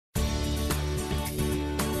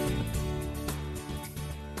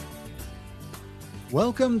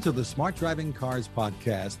Welcome to the Smart Driving Cars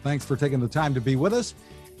podcast. Thanks for taking the time to be with us.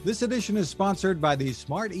 This edition is sponsored by the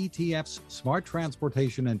Smart ETF's Smart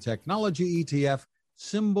Transportation and Technology ETF,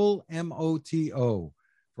 symbol MOTO.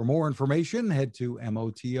 For more information, head to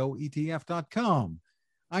motoetf.com.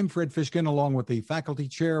 I'm Fred Fishkin, along with the Faculty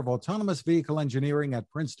Chair of Autonomous Vehicle Engineering at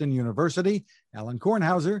Princeton University, Alan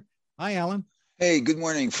Kornhauser. Hi, Alan. Hey, good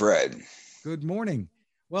morning, Fred. Good morning.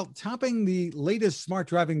 Well, topping the latest Smart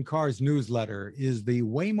Driving Cars newsletter is the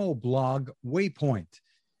Waymo blog Waypoint.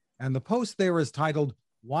 And the post there is titled,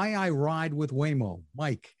 Why I Ride with Waymo,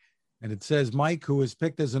 Mike. And it says Mike, who was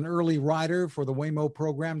picked as an early rider for the Waymo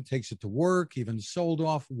program, takes it to work, even sold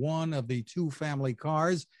off one of the two family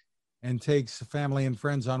cars, and takes family and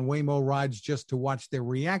friends on Waymo rides just to watch their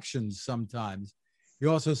reactions sometimes. He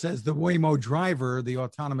also says the Waymo driver, the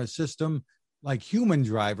autonomous system, like human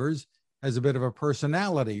drivers, has a bit of a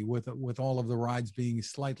personality with all of the rides being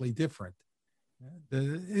slightly different.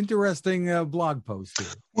 The interesting blog post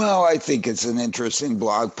here. Well, I think it's an interesting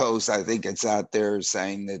blog post. I think it's out there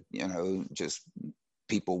saying that, just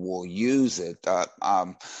people will use it.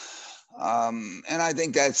 And I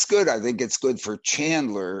think that's good. I think it's good for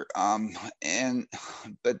Chandler.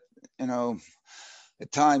 But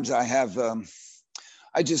at times I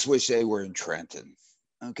just wish they were in Trenton,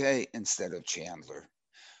 okay, instead of Chandler.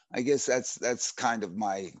 I guess that's kind of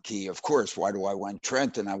my key. Of course, why do I want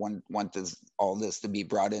Trenton? I want all this to be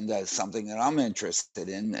brought into something that I'm interested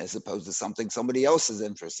in, as opposed to something somebody else is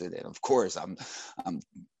interested in. Of course, I'm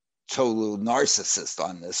total narcissist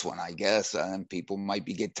on this one, I guess, and people might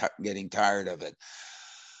be getting tired of it.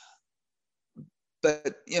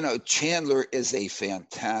 But Chandler is a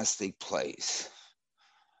fantastic place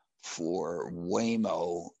for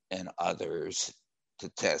Waymo and others to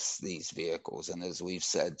test these vehicles. And as we've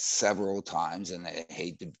said several times, and I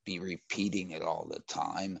hate to be repeating it all the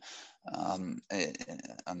time, on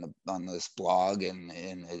this blog and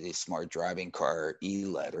in the Smart Driving Car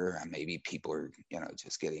e-letter, and maybe people are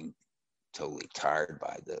just getting totally tired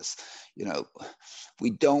by this. We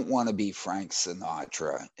don't want to be Frank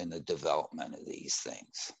Sinatra in the development of these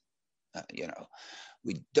things.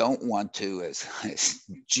 We don't want to, as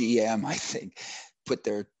GM, I think, put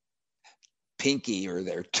their pinky or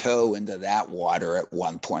their toe into that water at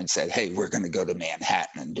one point, said, hey, we're going to go to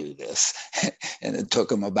Manhattan and do this. And it took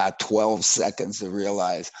them about 12 seconds to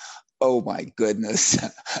realize, oh my goodness,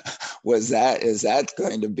 is that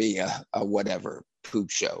going to be a whatever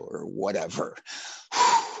poop show or whatever?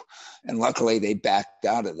 And luckily they backed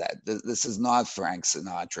out of that. This is not Frank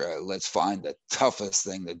Sinatra. Let's find the toughest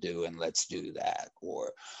thing to do and let's do that.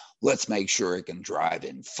 Or let's make sure it can drive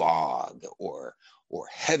in fog, or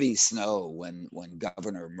heavy snow when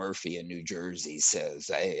Governor Murphy in New Jersey says,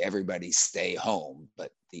 hey, everybody stay home,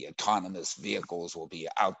 but the autonomous vehicles will be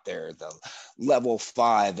out there, the level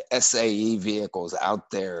 5 SAE vehicles out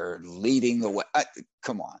there leading the way.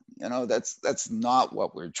 Come on, that's not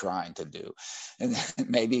what we're trying to do. And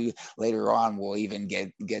maybe later on we'll even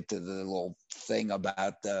get to the little thing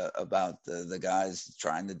about the guys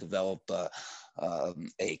trying to develop a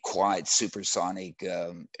quiet supersonic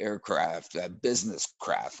aircraft, business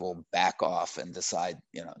craft, will back off and decide,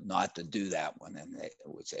 not to do that one,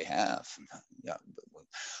 which they have. Yeah,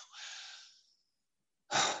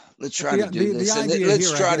 let's try to do this.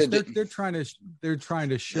 Let's try to. They're trying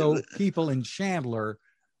to show people in Chandler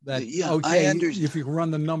that if you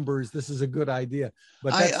run the numbers, this is a good idea.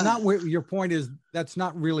 But that's not where your point is. That's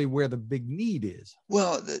not really where the big need is.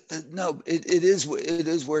 Well, no, it is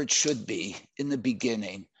where it should be in the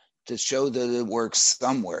beginning, to show that it works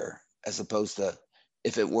somewhere, as opposed to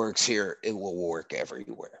if it works here, it will work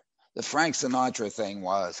everywhere. The Frank Sinatra thing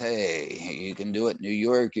was, hey, you can do it in New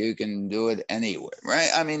York, you can do it anywhere, right?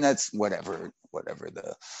 I mean, that's whatever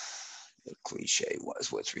the cliche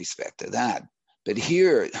was with respect to that. But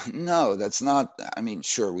here, no, that's not. I mean,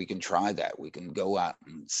 sure, we can try that. We can go out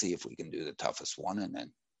and see if we can do the toughest one. And then,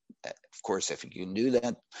 of course, if you can do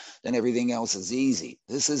that, then everything else is easy.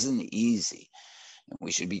 This isn't easy. And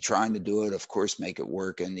we should be trying to do it, of course, make it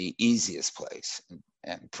work in the easiest place.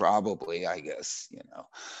 And probably, I guess,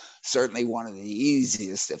 certainly one of the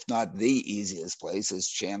easiest, if not the easiest place, is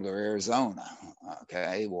Chandler, Arizona.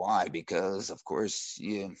 Okay, why? Because, of course,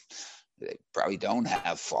 they probably don't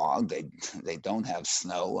have fog. They don't have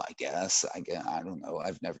snow, I guess. I don't know.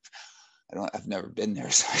 I've never been there,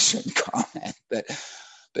 so I shouldn't comment. But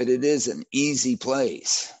it is an easy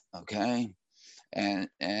place, okay? And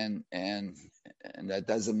that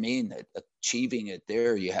doesn't mean that achieving it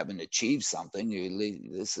there, you haven't achieved something.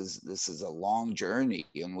 This is a long journey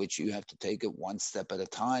in which you have to take it one step at a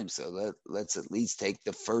time. So let's at least take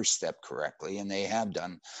the first step correctly, and they have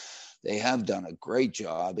done they have done a great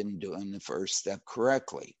job in doing the first step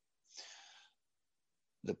correctly.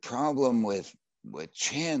 The problem with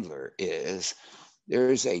Chandler is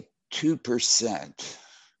there's a 2%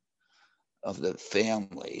 of the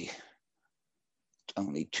family,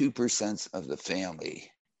 only 2% of the family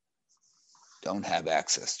don't have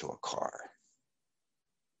access to a car.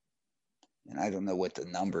 And I don't know what the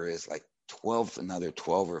number is, like another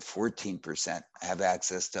 12 or 14% have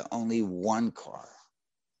access to only one car.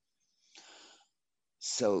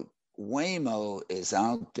 So Waymo is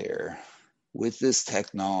out there with this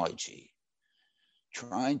technology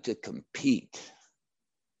trying to compete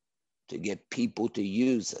to get people to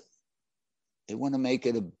use it. They want to make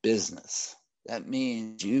it a business. That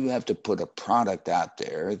means you have to put a product out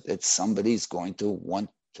there that somebody's going to want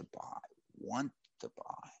to buy,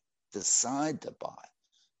 decide to buy,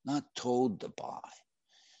 not told to buy.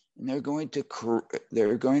 And they're going to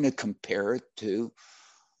compare it to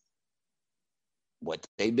what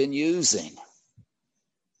they've been using.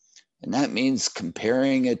 And that means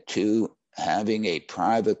comparing it to having a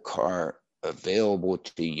private car available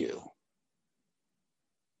to you.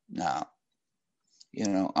 Now,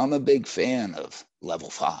 I'm a big fan of level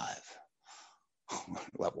 5,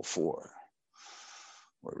 level 4,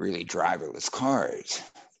 or really driverless cars.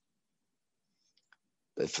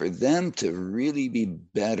 But for them to really be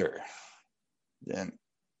better than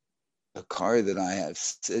a car that I have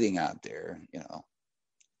sitting out there,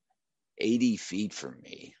 80 feet from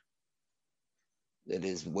me, that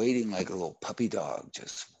is waiting like a little puppy dog,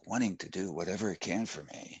 just wanting to do whatever it can for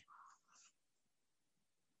me.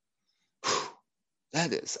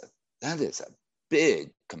 That is a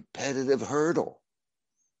big competitive hurdle,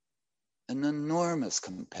 an enormous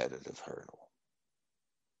competitive hurdle.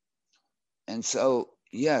 And so,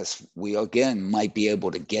 yes, we again might be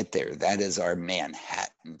able to get there. That is our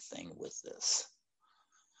Manhattan thing with this.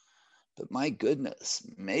 But my goodness,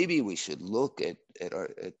 maybe we should look at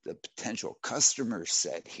the potential customer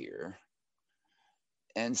set here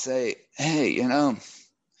and say, hey,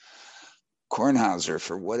 Kornhauser,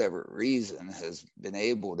 for whatever reason, has been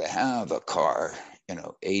able to have a car,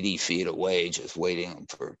 80 feet away, just waiting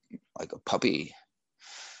for like a puppy,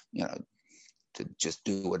 to just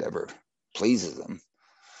do whatever pleases them.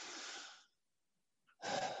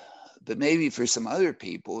 But maybe for some other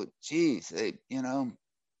people, geez, they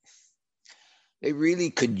really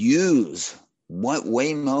could use what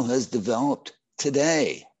Waymo has developed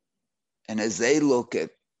today. And as they look at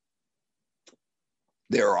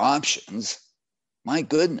their options, my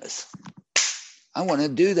goodness, I want to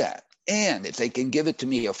do that. And if they can give it to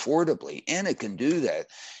me affordably, and it can do that,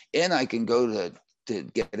 and I can go to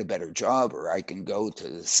get a better job, or I can go to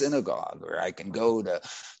the synagogue, or I can go to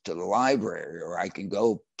the library, or I can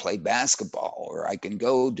go play basketball, or I can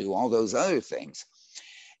go do all those other things.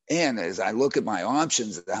 And as I look at my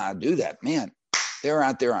options of how to do that, man, they're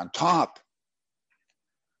out there on top.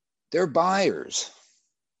 They're buyers.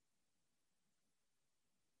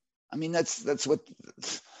 I mean, that's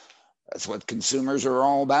what consumers are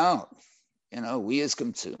all about. We as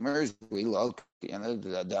consumers, we look,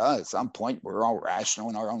 at some point we're all rational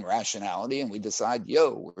in our own rationality, and we decide,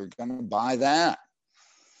 we're going to buy that.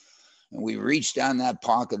 And we reach down that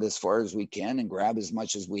pocket as far as we can and grab as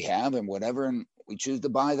much as we have and whatever, and we choose to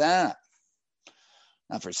buy that.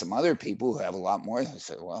 Now, for some other people who have a lot more, they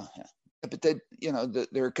say, well, but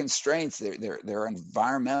there are constraints, their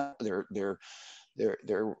environment,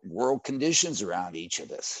 their world conditions around each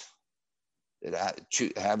of us that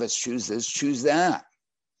have us choose this, choose that.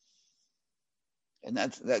 And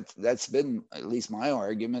that's been at least my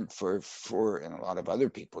argument for and a lot of other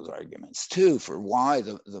people's arguments too, for why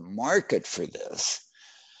the market for this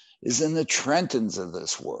is in the Trentons of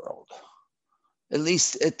this world. At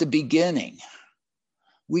least at the beginning.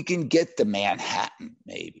 We can get to Manhattan,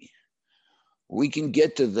 maybe. We can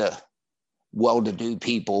get to the well-to-do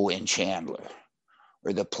people in Chandler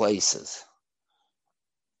or the places.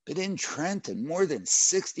 But in Trenton, more than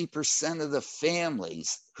 60% of the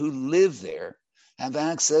families who live there have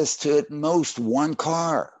access to at most one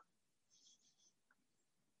car.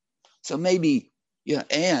 So maybe,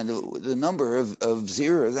 and the number of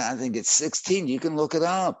zeros, I think it's 16. You can look it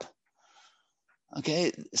up.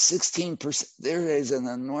 Okay, 16%. There is an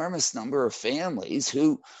enormous number of families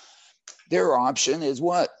who their option is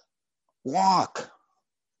what? Walk.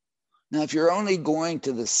 Now, if you're only going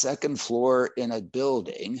to the second floor in a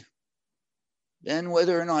building, then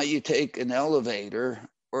whether or not you take an elevator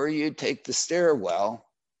or you take the stairwell,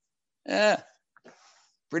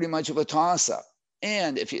 pretty much of a toss-up.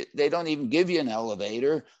 And if they don't even give you an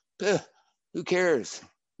elevator, who cares?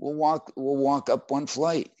 We'll walk up one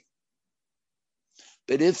flight.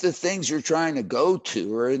 But if the things you're trying to go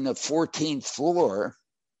to are in the 14th floor,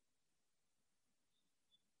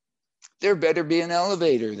 there better be an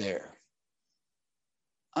elevator there.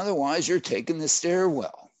 Otherwise, you're taking the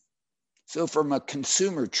stairwell. So from a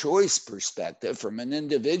consumer choice perspective, from an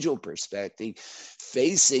individual perspective,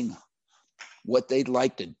 facing what they'd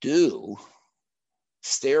like to do,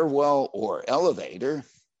 stairwell or elevator,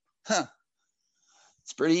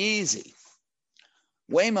 it's pretty easy.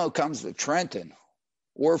 Waymo comes to Trenton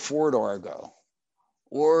or Fort Argo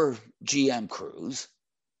or GM Cruise.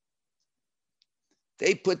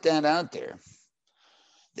 They put that out there.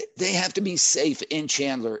 They have to be safe in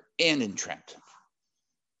Chandler and in Trenton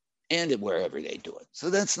and wherever they do it. So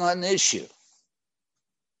that's not an issue.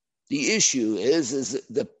 The issue is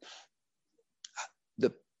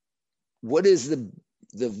what is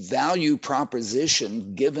the value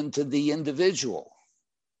proposition given to the individual?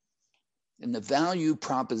 And the value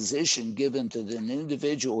proposition given to the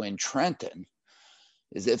individual in Trenton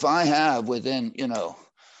is if I have within,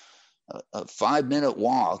 a 5-minute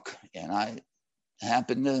walk and I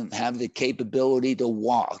happen to have the capability to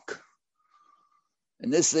walk,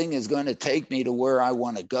 and this thing is going to take me to where I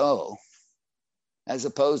want to go, as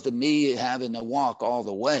opposed to me having to walk all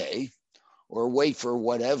the way or wait for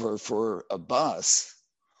whatever for a bus,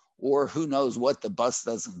 or who knows what, the bus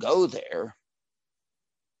doesn't go there.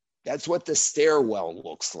 That's what the stairwell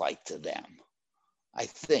looks like to them, I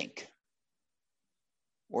think.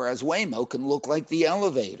 Whereas Waymo can look like the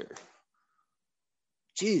elevator.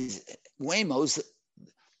 Geez, Waymo's,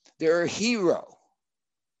 they're a hero.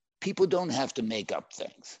 People don't have to make up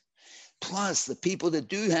things. Plus, the people that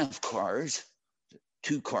do have cars,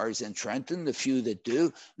 2 cars in Trenton, the few that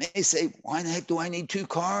do, may say, why the heck do I need 2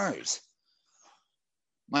 cars?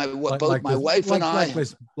 Both my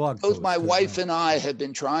wife and I have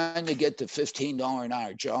been trying to get to $15 an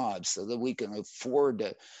hour jobs so that we can afford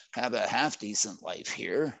to have a half decent life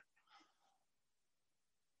here.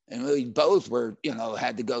 And we both were,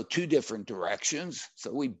 had to go 2 different directions.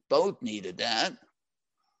 So we both needed that.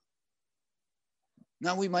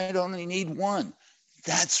 Now we might only need 1.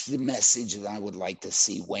 That's the message that I would like to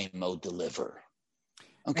see Waymo deliver.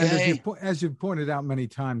 Okay. And as you've pointed out many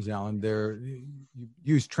times, Alan, you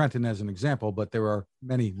use Trenton as an example, but there are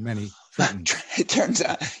many, many Trentons. It turns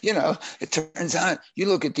out, you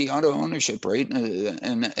look at the auto ownership rate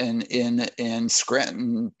in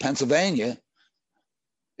Scranton, Pennsylvania,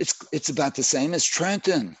 it's about the same as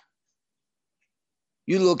Trenton.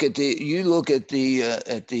 You look at the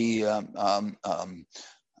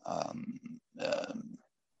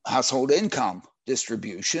household income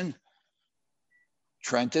distribution.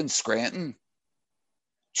 Trenton, Scranton,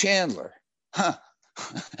 Chandler. 2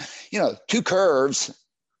 curves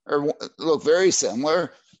look very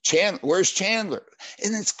similar. Where's Chandler?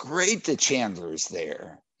 And it's great that Chandler's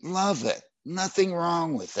there. Love it. Nothing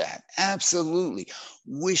wrong with that. Absolutely.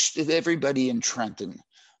 Wish that everybody in Trenton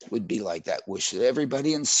would be like that. Wish that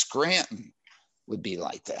everybody in Scranton would be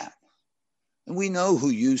like that. And we know who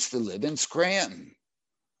used to live in Scranton.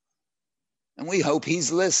 And we hope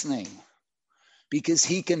he's listening, because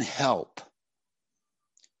he can help.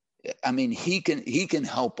 I mean, he can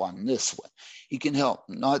help on this one. He can help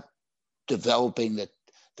not developing the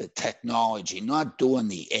technology, not doing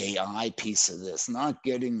the AI piece of this, not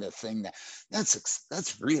getting the thing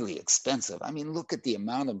that's really expensive. I mean, look at the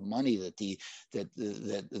amount of money that the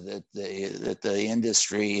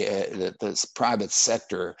industry, that this private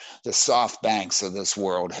sector, the soft banks of this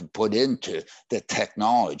world have put into the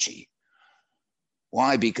technology.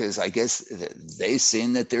 Why? Because I guess they've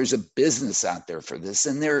seen that there's a business out there for this,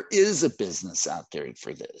 and there is a business out there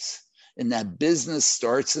for this. And that business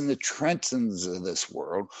starts in the Trentons of this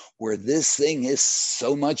world, where this thing is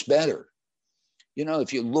so much better.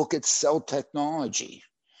 If you look at cell technology,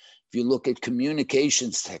 if you look at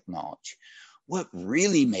communications technology, what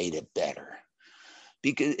really made it better?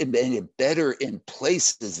 Because it made it better in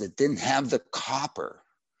places that didn't have the copper.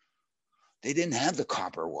 They didn't have the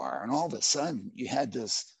copper wire, and all of a sudden you had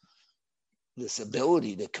this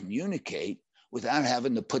ability to communicate without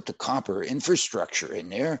having to put the copper infrastructure in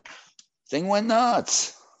there. Thing went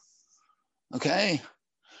nuts. Okay.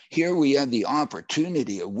 Here we have the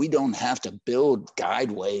opportunity, we don't have to build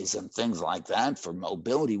guideways and things like that for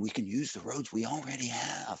mobility. We can use the roads we already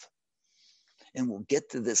have. And we'll get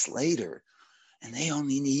to this later. And they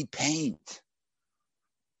only need paint.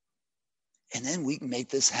 And then we can make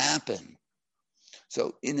this happen.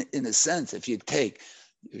 So in a sense, if you take,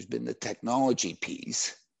 there's been the technology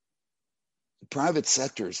piece. The private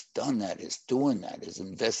sector has done that, is doing that, has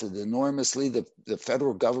invested enormously. The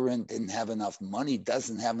federal government didn't have enough money,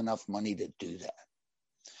 doesn't have enough money to do that.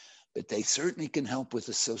 but they certainly can help with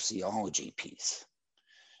the sociology piece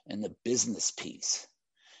and the business piece,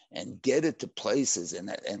 and get it to places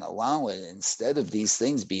and allow it, instead of these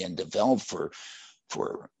things being developed for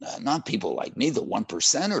not people like me, the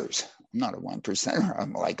 1%ers. I'm not a 1%er.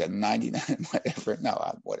 I'm like a 99, whatever.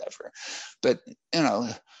 No, whatever. But,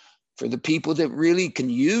 for the people that really can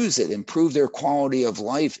use it, improve their quality of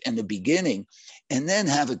life in the beginning, and then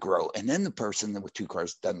have it grow. And then the person with 2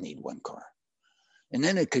 cars doesn't need 1 car. And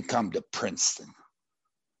then it could come to Princeton.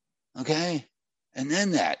 Okay? And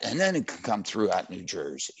then it could come throughout New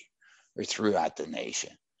Jersey or throughout the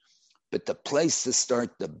nation. But the place to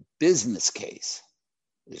start the business case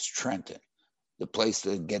is Trenton. The place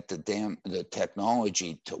to get the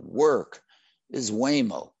technology to work is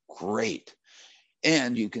Waymo. Great.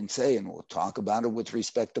 And you can say, and we'll talk about it with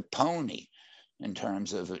respect to Pony in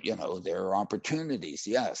terms of, their opportunities.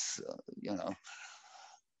 Yes,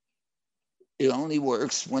 it only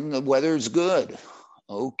works when the weather's good.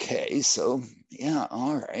 Okay, so yeah,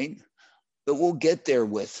 all right. But we'll get there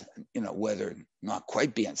with, weather not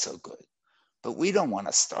quite being so good. But we don't want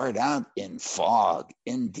to start out in fog,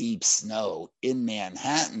 in deep snow, in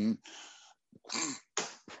Manhattan.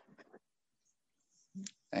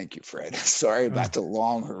 Thank you, Fred. Sorry about the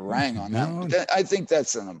long harangue on that. But I think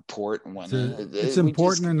that's an important one. It's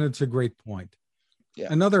important, and it's a great point. Yeah.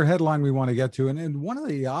 Another headline we want to get to, and one of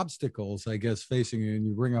the obstacles, I guess, facing, and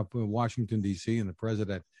you bring up Washington, D.C. and the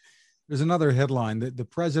president, there's another headline that the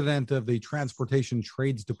president of the Transportation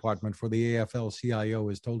Trades Department for the AFL-CIO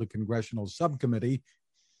has told a congressional subcommittee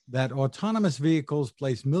that autonomous vehicles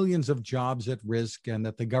place millions of jobs at risk and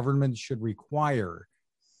that the government should require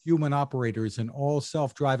human operators in all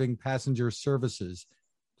self-driving passenger services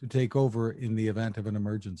to take over in the event of an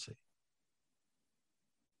emergency.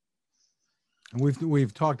 And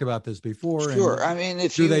we've talked about this before. Sure. I mean,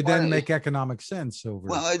 do they then make economic sense over?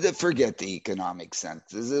 Well, forget the economic sense.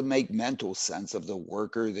 Does it make mental sense of the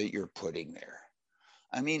worker that you're putting there?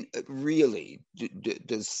 I mean, really,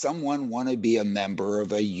 does someone want to be a member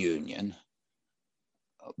of a union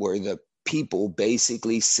where the people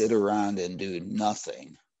basically sit around and do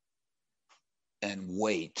nothing and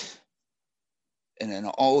wait, and then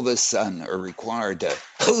all of a sudden are required to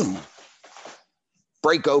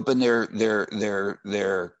break open their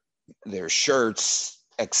shirts,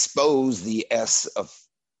 expose the S of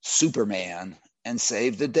Superman, and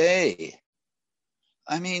save the day?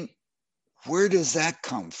 I mean, where does that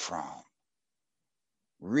come from?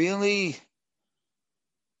 Really?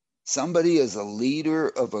 Somebody is a leader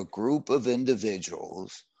of a group of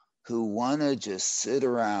individuals who want to just sit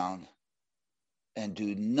around and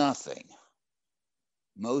do nothing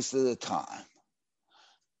most of the time,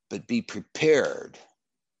 but be prepared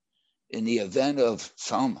in the event of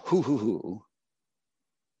some to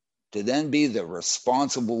then be the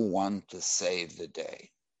responsible one to save the day.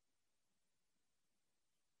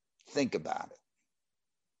 Think about it.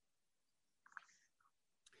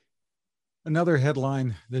 Another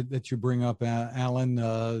headline that you bring up,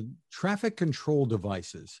 Alan, traffic control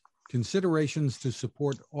devices, considerations to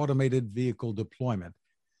support automated vehicle deployment.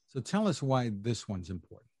 So tell us why this one's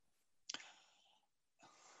important.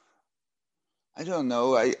 I don't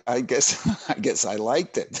know. I guess I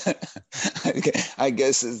liked it. I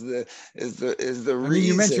guess is the reason.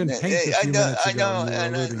 You mentioned paint a few minutes ago. I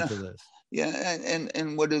know. Alluding to this. Yeah,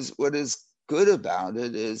 and what is good about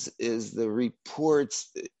it is the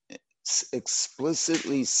reports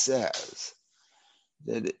explicitly says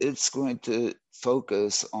that it's going to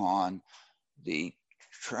focus on the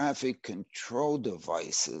traffic control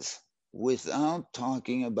devices without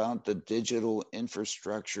talking about the digital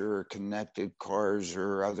infrastructure or connected cars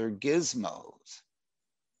or other gizmos,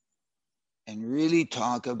 and really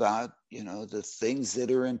talk about, the things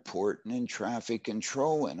that are important in traffic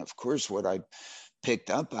control. And of course, what I picked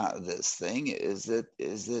up out of this thing is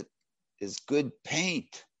good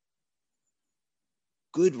paint,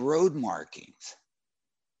 good road markings,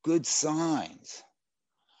 good signs,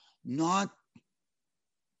 not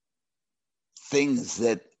things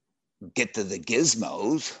that get to the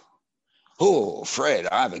gizmos. Oh, Fred,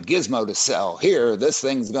 I have a gizmo to sell. Here, this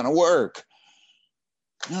thing's going to work.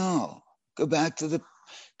 No, go back to the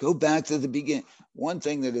beginning. One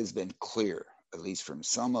thing that has been clear, at least from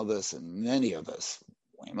some of us and many of us,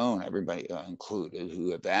 Waymo and everybody included, who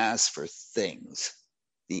have asked for things,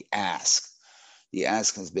 the ask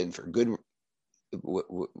has been for good,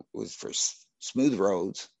 was for smooth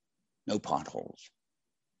roads, no potholes,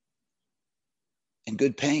 and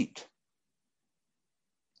good paint.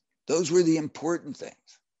 Those were the important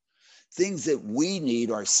things that we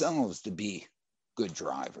need ourselves to be good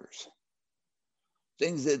drivers.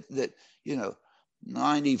 Things that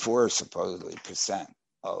 94 supposedly percent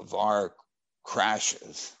of our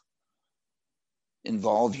crashes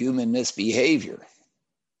involve human misbehavior.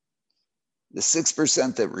 The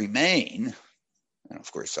 6% that remain, and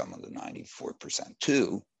of course some of the 94%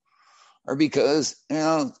 too, are because,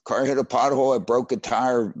 car hit a pothole, I broke a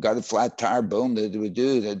tire, got a flat tire, boom,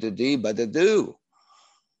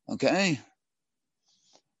 okay?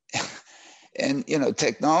 And,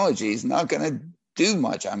 technology is not going to do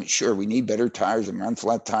much. I mean, sure, we need better tires and run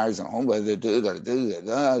flat tires and all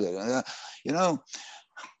that,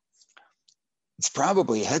 it's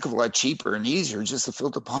probably a heck of a lot cheaper and easier just to fill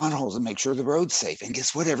the potholes and make sure the road's safe. And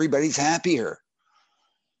guess what? Everybody's happier.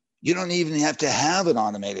 You don't even have to have an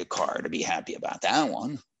automated car to be happy about that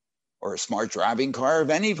one, or a smart driving car of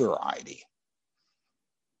any variety.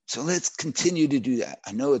 So let's continue to do that.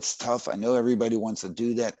 I know it's tough. I know everybody wants to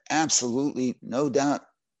do that. Absolutely, no doubt.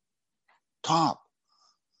 Top.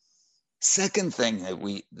 Second thing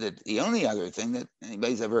that the only other thing that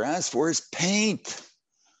anybody's ever asked for is paint.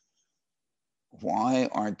 Why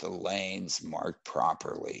aren't the lanes marked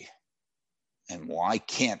properly? And why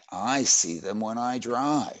can't I see them when I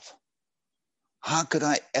drive? How could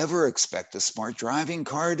I ever expect a smart driving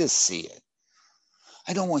car to see it?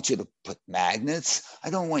 I don't want you to put magnets. I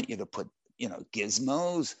don't want you to put,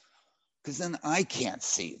 gizmos, because then I can't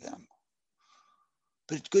see them.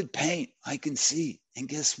 But good paint, I can see. And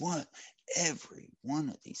guess what? Every one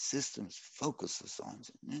of these systems focuses on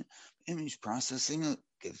image processing,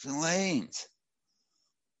 gives the lanes.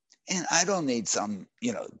 And I don't need some,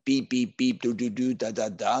 beep, beep, beep, do, do, do, da, da,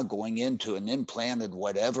 da, going into an implanted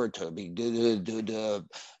whatever to be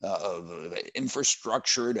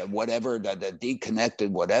infrastructure to whatever, the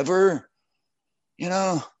deconnected whatever.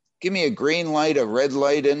 Give me a green light, a red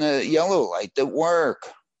light, and a yellow light that work.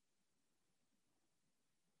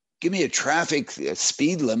 Give me a traffic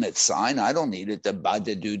speed limit sign. I don't need it to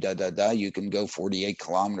do, da, da, da. You can go 48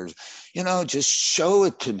 kilometers. Just show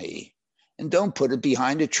it to me. And don't put it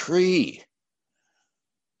behind a tree.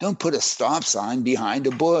 Don't put a stop sign behind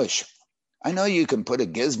a bush. I know you can put a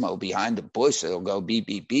gizmo behind a bush. It'll go beep,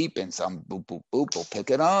 beep, beep, and some boop, boop, boop will pick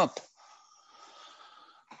it up.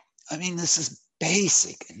 I mean, this is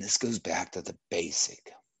basic, and this goes back to the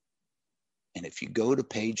basic. And if you go to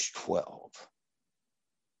page 12,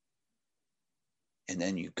 and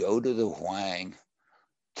then you go to the Huang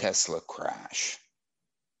Tesla crash,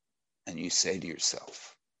 and you say to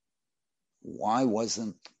yourself, why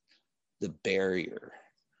wasn't the barrier,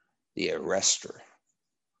 the arrestor,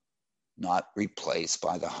 not replaced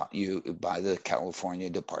by the California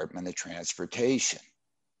Department of Transportation?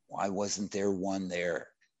 Why wasn't there one there?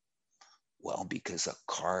 Well, because a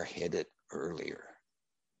car hit it earlier.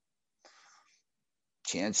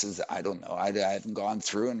 Chances, I don't know, I haven't gone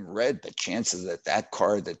through and read, but chances that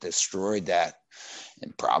car that destroyed that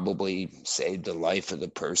and probably saved the life of the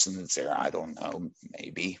person that's there, I don't know,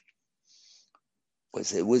 maybe,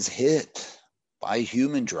 it was hit by a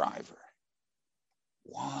human driver.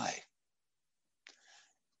 Why?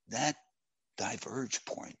 That diverge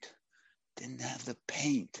point didn't have the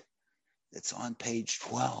paint that's on page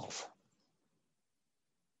 12.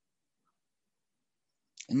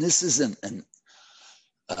 And this isn't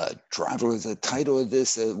driver, the title of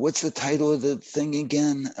this. What's the title of the thing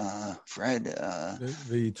again, Fred?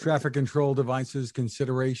 The traffic control devices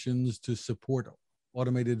considerations to support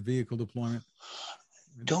automated vehicle deployment.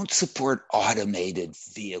 Don't support automated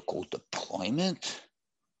vehicle deployment.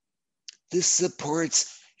 This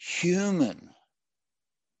supports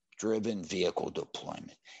human-driven vehicle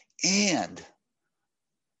deployment. And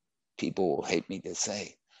people will hate me to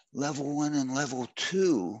say, level 1 and level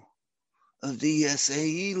 2 of the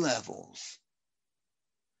SAE levels.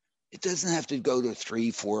 It doesn't have to go to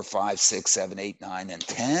 3, 4, 5, 6, 7, 8, 9, and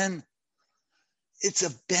 10. It's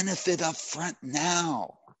a benefit up front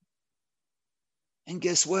now. And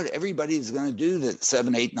guess what? Everybody is going to do that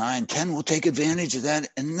 7, 8, 9, 10 will take advantage of that,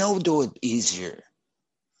 and they'll do it easier.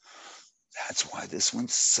 That's why this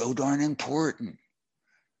one's so darn important.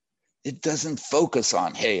 It doesn't focus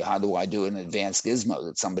on, hey, how do I do an advanced gizmo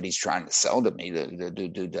that somebody's trying to sell to me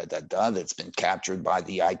that's been captured by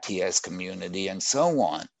the ITS community and so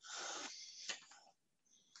on.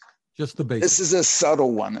 Just the basics. This is a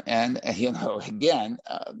subtle one. And, again,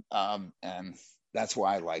 and that's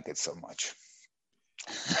why I like it so much.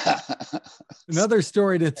 Another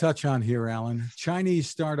story to touch on here, Alan. Chinese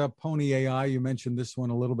startup Pony AI, you mentioned this one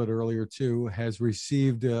a little bit earlier too, has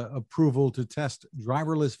received approval to test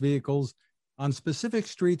driverless vehicles on specific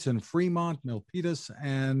streets in Fremont, Milpitas,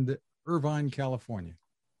 and Irvine, California.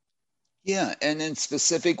 Yeah, and in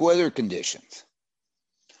specific weather conditions.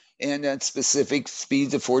 and at specific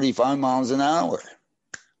speeds of 45 miles an hour.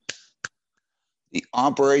 The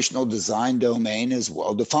operational design domain is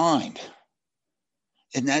well defined.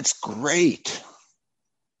 And that's great.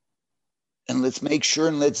 And let's make sure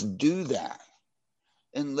and let's do that.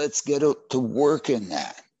 And let's get to work in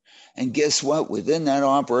that. And guess what? Within that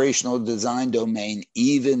operational design domain,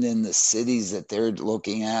 even in the cities that they're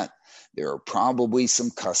looking at, there are probably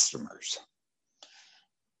some customers.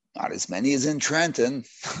 Not as many as in Trenton.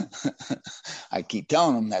 I keep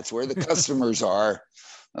telling them that's where the customers are.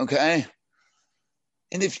 Okay.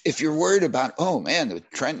 And if you're worried about, oh man, the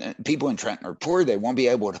Trenton, people in Trenton are poor, they won't be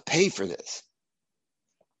able to pay for this.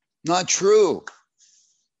 Not true.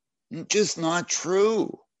 Just not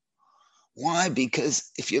true. Why?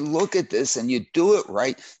 Because if you look at this and you do it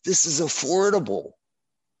right, this is affordable.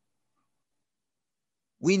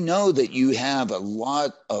 We know that you have a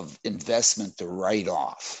lot of investment to write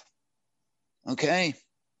off. Okay?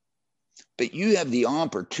 But you have the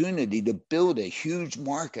opportunity to build a huge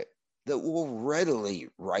market that will readily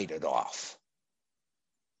write it off.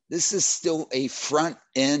 This is still a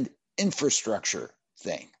front-end infrastructure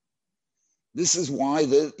thing. This is why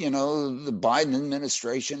the Biden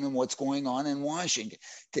administration and what's going on in Washington,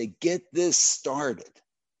 to get this started,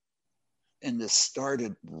 and this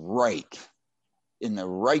started right in the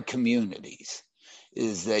right communities,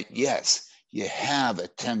 is that yes, you have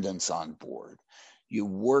attendance on board. You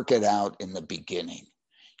work it out in the beginning.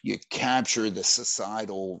 You capture the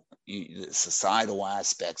societal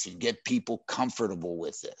aspects. You get people comfortable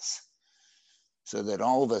with this, so that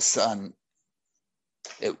all of a sudden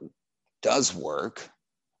it does work.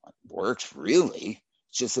 It works really.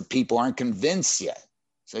 It's just that people aren't convinced yet.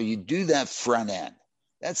 So you do that front end.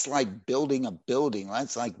 That's like building a building.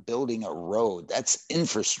 That's like building a road. That's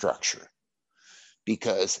infrastructure.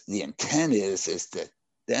 Because the intent is that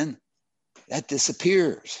then that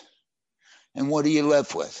disappears. And what are you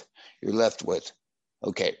left with? You're left with,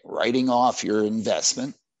 okay, writing off your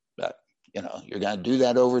investment. But, you're going to do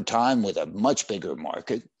that over time with a much bigger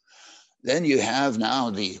market. Then you have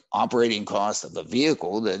now the operating cost of the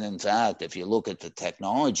vehicle that, in fact, if you look at the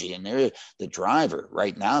technology and the driver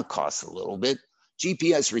right now costs a little bit.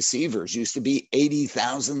 GPS receivers used to be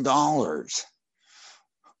 $80,000.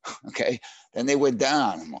 Okay. Then they went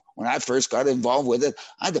down. When I first got involved with it,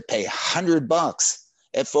 I had to pay $100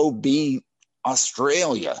 FOB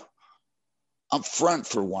Australia up front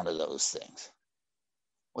for one of those things.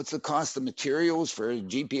 What's the cost of materials for a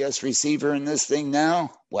GPS receiver in this thing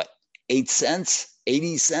now? What? 8 cents,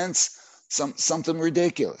 80 cents, something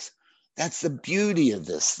ridiculous. That's the beauty of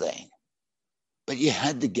this thing. But you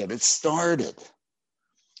had to get it started.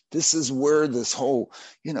 This is where this whole,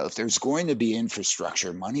 if there's going to be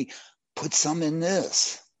infrastructure money, put some in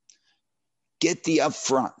this. Get the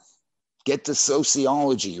upfront. Get the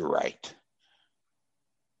sociology right.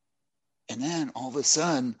 And then all of a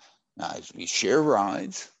sudden, now as we share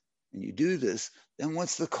rides and you do this, then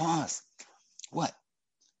what's the cost? What?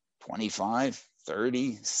 25,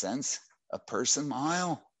 30 cents a person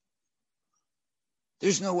mile.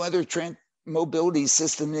 There's no other mobility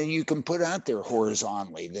system that you can put out there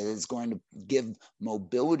horizontally that is going to give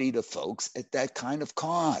mobility to folks at that kind of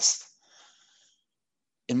cost.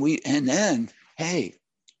 And then, hey,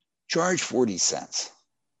 charge 40 cents.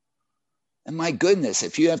 And my goodness,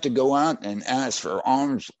 if you have to go out and ask for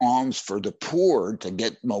alms for the poor to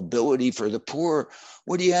get mobility for the poor,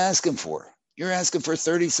 what are you asking for? You're asking for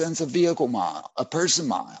 30 cents a vehicle mile, a person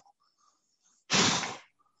mile. A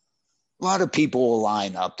lot of people will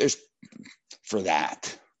line up for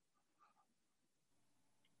that.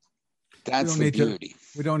 That's the beauty.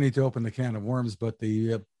 We don't need to open the can of worms, but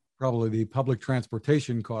probably the public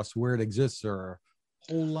transportation costs where it exists are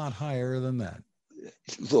a whole lot higher than that.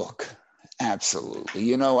 Look,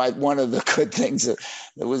 absolutely. One of the good things that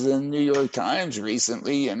was in the New York Times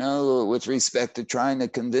recently, with respect to trying to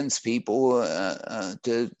convince people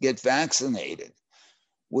to get vaccinated.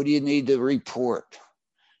 What do you need to report?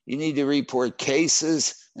 You need to report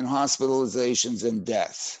cases and hospitalizations and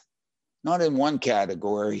deaths. Not in one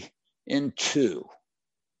category, in two.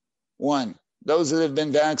 One, those that have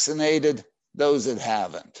been vaccinated, those that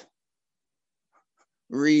haven't.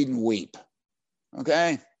 Read and weep.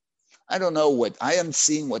 Okay? I don't know I haven't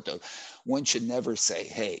seen one should never say,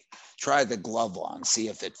 hey, try the glove on, see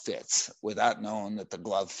if it fits, without knowing that the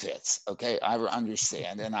glove fits. Okay, I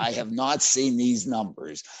understand. And I have not seen these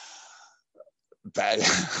numbers, but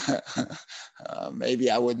maybe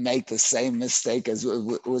I would make the same mistake as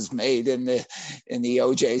was made in the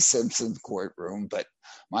O.J. Simpson courtroom. But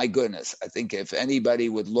my goodness, I think if anybody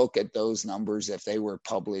would look at those numbers, if they were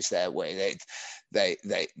published that way,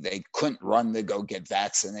 they couldn't run to go get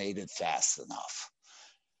vaccinated fast enough.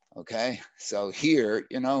 Okay, so here,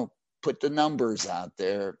 put the numbers out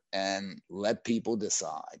there and let people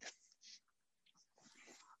decide.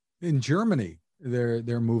 In Germany,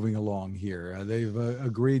 they're moving along here. They've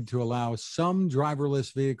agreed to allow some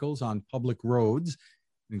driverless vehicles on public roads,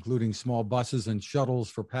 including small buses and shuttles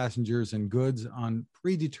for passengers and goods on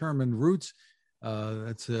predetermined routes.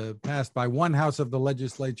 That's passed by one house of the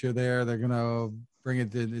legislature there. They're going to bring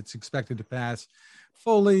it, it's expected to pass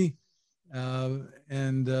fully. So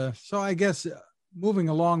I guess moving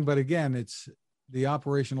along, but again, it's the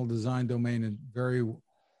operational design domain and very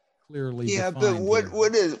clearly defined. But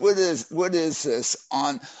what is this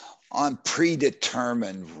on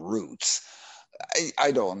predetermined routes?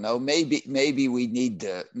 I don't know. Maybe we need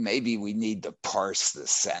to parse the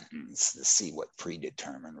sentence to see what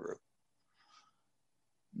predetermined route.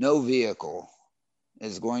 No vehicle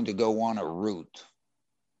is going to go on a route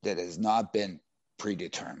that has not been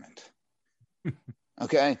predetermined.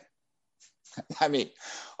 Okay? I mean,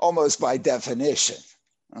 almost by definition.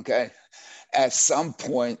 Okay? At some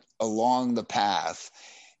point along the path,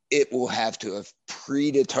 it will have to have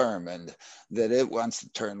predetermined that it wants to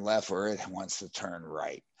turn left or it wants to turn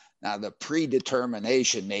right. Now, the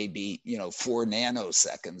predetermination may be, 4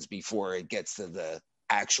 nanoseconds before it gets to the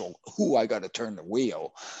actual, I got to turn the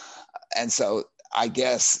wheel. And so I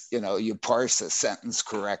guess, you parse the sentence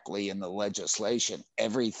correctly in the legislation,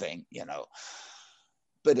 everything,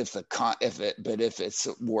 But if it's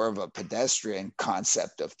more of a pedestrian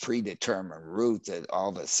concept of predetermined route, that all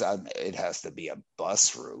of a sudden it has to be a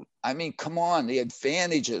bus route. I mean, come on. The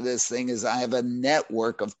advantage of this thing is I have a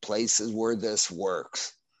network of places where this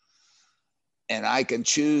works. And I can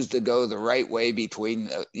choose to go the right way between,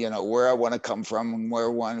 where I want to come from and where I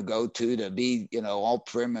want to go to be, all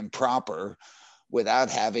prim and proper without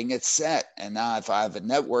having it set. And now if I have a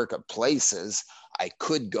network of places, I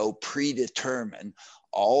could go predetermine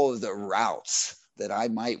all of the routes that I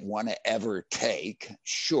might want to ever take.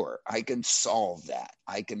 Sure, I can solve that.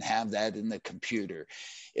 I can have that in the computer.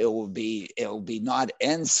 It will be not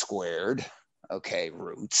n squared,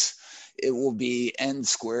 routes. It will be n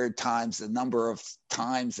squared times the number of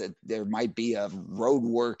times that there might be a road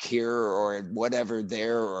work here or whatever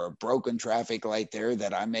there, or a broken traffic light there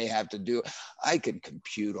that I may have to do. I can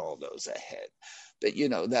compute all those ahead. But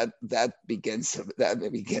that begins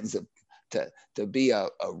to be a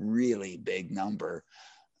really big number.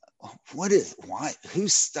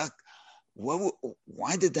 Who's stuck?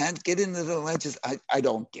 Why did that get into the legislation? I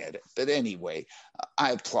don't get it. But anyway,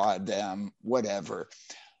 I applaud them, whatever.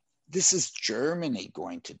 This is Germany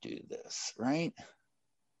going to do this, right?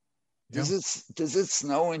 Yeah. Does it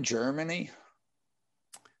snow in Germany?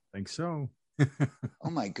 I think so. Oh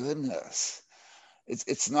my goodness.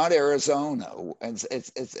 It's not Arizona.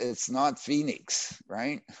 It's not Phoenix,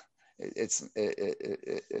 right? It's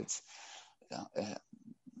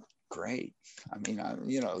great. I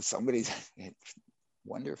mean, somebody's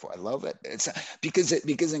wonderful. I love it. It's because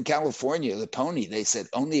in California, the pony, they said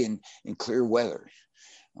only in clear weather.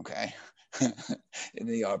 Okay. In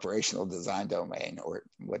the operational design domain or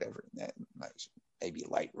whatever, maybe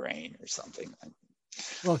light rain or something.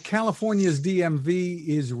 Well, California's DMV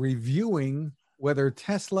is reviewing whether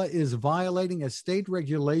Tesla is violating a state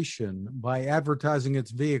regulation by advertising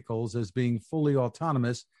its vehicles as being fully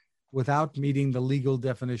autonomous without meeting the legal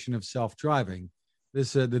definition of self-driving.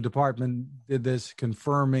 The department did this,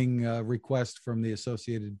 confirming a request from the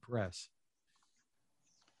Associated Press.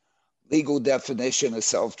 Legal definition of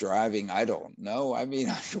self-driving, I don't know. I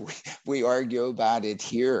mean, we argue about it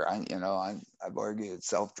here. I've argued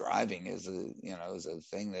self-driving is a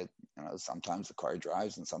thing that sometimes the car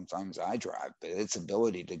drives and sometimes I drive. But its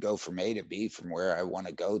ability to go from A to B, from where I want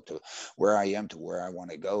to go to where I am to where I want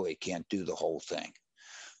to go, it can't do the whole thing.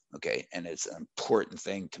 Okay, and it's an important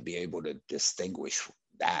thing to be able to distinguish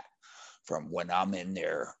that from when I'm in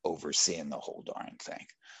there overseeing the whole darn thing.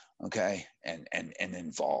 Okay, and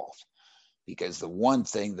involved. Because the one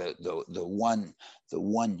thing, the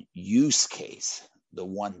one use case, the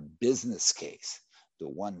one business case, the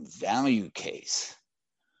one value case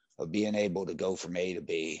of being able to go from A to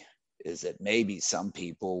B is that maybe some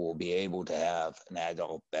people will be able to have an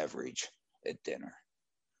adult beverage at dinner.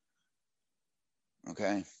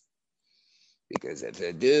 Okay? Because if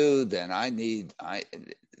they do, then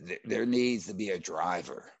there needs to be a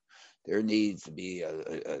driver. There needs to be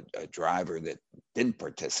a driver that didn't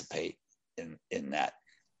participate in that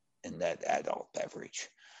adult beverage.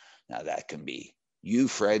 Now that can be you,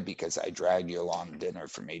 Fred, because I dragged you along to dinner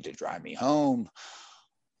for me to drive me home,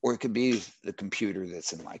 or it could be the computer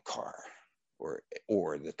that's in my car,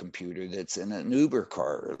 or the computer that's in an Uber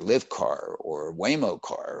car or Lyft car or Waymo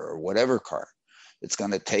car or whatever car. It's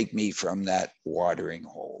going to take me from that watering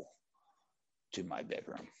hole to my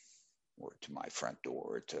bedroom or to my front door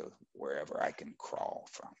or to wherever I can crawl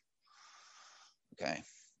from. Okay.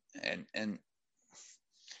 And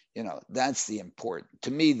you know, that's the important,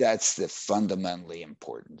 to me, that's the fundamentally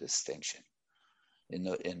important distinction. In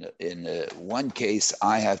the one case,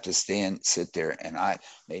 I have to sit there, and I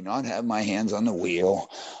may not have my hands on the wheel.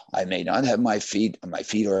 I may not have my feet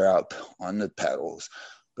are up on the pedals,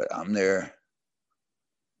 but I'm there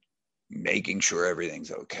making sure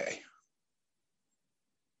everything's okay.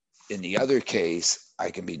 In the other case,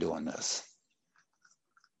 I can be doing this.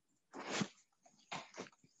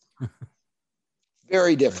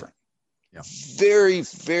 Very different. Yeah. Very,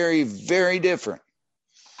 very, very different.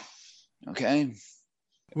 Okay.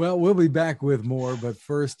 Well, we'll be back with more, but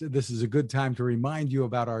first, this is a good time to remind you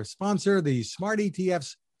about our sponsor, the Smart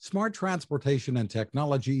ETF's Smart Transportation and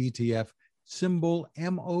Technology ETF, symbol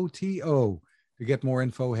MOTO. To get more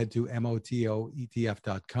info, head to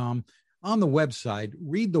motoetf.com. On the website,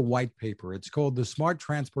 read the white paper. It's called The Smart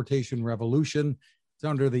Transportation Revolution. It's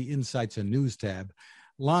under the Insights and News tab.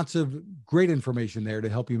 Lots of great information there to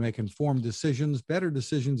help you make informed decisions, better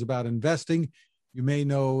decisions about investing. You may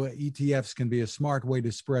know ETFs can be a smart way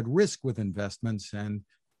to spread risk with investments and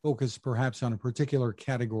focus perhaps on a particular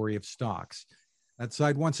category of stocks. That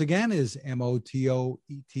site, once again, is motoetf.com.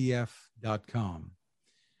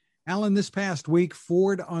 Alan, this past week,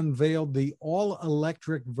 Ford unveiled the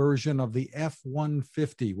all-electric version of the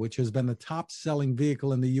F-150, which has been the top-selling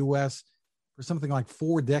vehicle in the U.S. for something like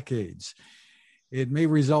 4 decades. It may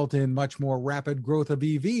result in much more rapid growth of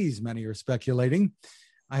EVs, many are speculating.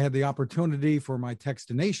 I had the opportunity for my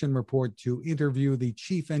Techstination report to interview the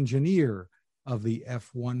chief engineer of the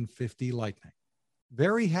F-150 Lightning.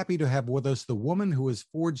 Very happy to have with us the woman who is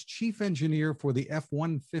Ford's chief engineer for the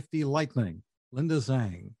F-150 Lightning, Linda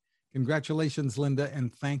Zhang. Congratulations, Linda,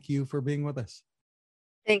 and thank you for being with us.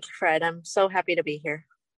 Thank you, Fred. I'm so happy to be here.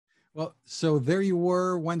 Well, so there you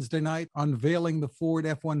were Wednesday night unveiling the Ford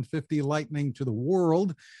F-150 Lightning to the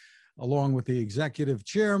world, along with the executive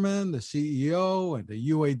chairman, the CEO, and the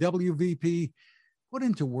UAW VP. Put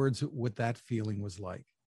into words what that feeling was like.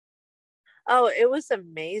 Oh, it was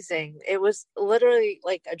amazing. It was literally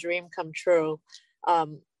like a dream come true.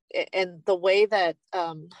 And the way that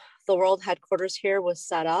the world headquarters here was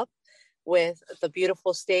set up, with the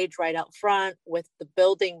beautiful stage right out front, with the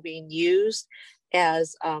building being used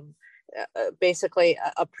as basically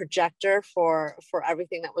a projector for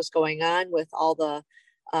everything that was going on, with all the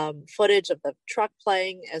footage of the truck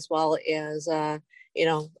playing, as well as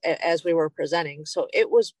as we were presenting. So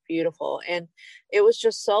it was beautiful, and it was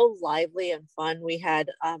just so lively and fun. We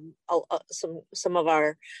had some of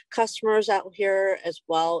our customers out here, as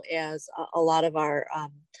well as a lot of our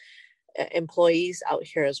employees out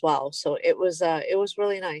here as well. So it was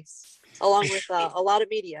really nice, along with a lot of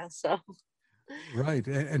media. So. Right.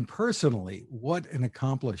 And personally, what an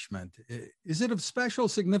accomplishment. Is it of special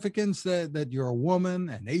significance that you're a woman,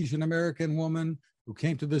 an Asian American woman who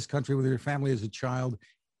came to this country with your family as a child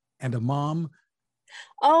and a mom?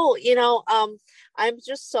 Oh, I'm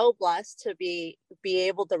just so blessed to be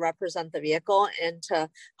able to represent the vehicle and to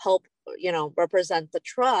help, represent the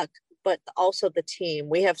truck, but also the team.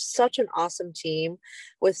 We have such an awesome team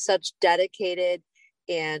with such dedicated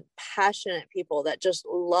and passionate people that just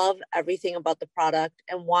love everything about the product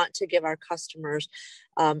and want to give our customers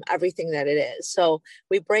everything that it is. So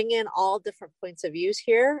we bring in all different points of views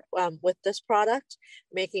here with this product,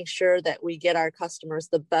 making sure that we get our customers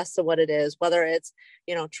the best of what it is, whether it's,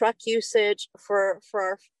 truck usage for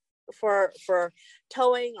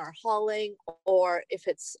towing or hauling, or if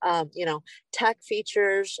it's, tech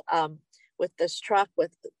features with this truck,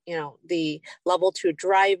 with, the level 2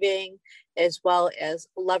 driving, as well as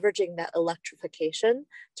leveraging that electrification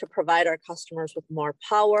to provide our customers with more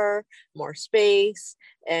power, more space,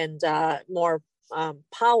 and more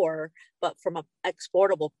power, but from an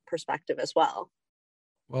exportable perspective as well.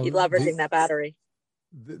 Well, leveraging that battery.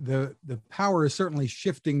 The power is certainly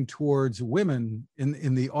shifting towards women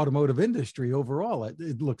in the automotive industry overall,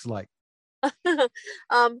 it looks like.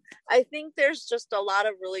 I think there's just a lot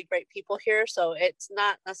of really great people here, so it's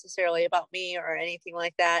not necessarily about me or anything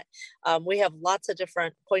like that. We have lots of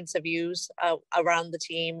different points of views around the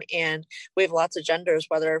team, and we have lots of genders,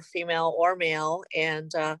 whether female or male,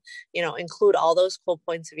 and include all those cool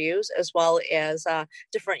points of views, as well as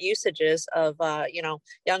different usages of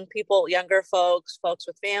young people, younger folks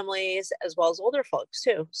with families, as well as older folks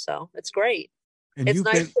too. So it's great. And it's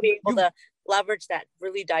nice to be able to leverage that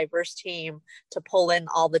really diverse team to pull in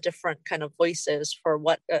all the different kind of voices for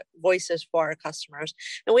voices for our customers.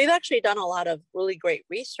 And we've actually done a lot of really great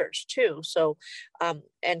research too. So,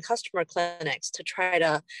 and customer clinics to try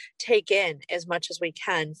to take in as much as we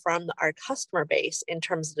can from our customer base in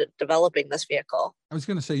terms of developing this vehicle. I was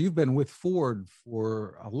going to say, you've been with Ford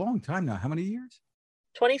for a long time now. How many years?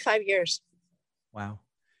 25 years. Wow.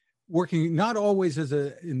 Working not always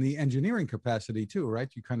in the engineering capacity too, right?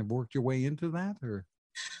 You kind of worked your way into that, or?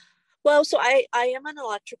 Well, so I am an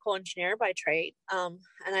electrical engineer by trade, and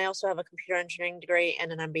I also have a computer engineering degree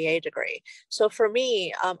and an MBA degree. So for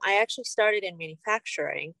me, I actually started in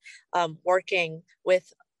manufacturing, working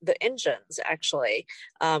with the engines actually,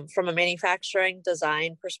 from a manufacturing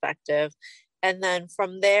design perspective. And then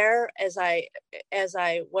from there, as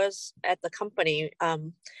I was at the company,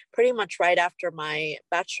 pretty much right after my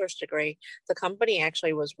bachelor's degree, the company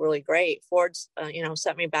actually was really great. Ford's,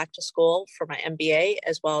 sent me back to school for my MBA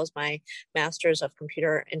as well as my master's of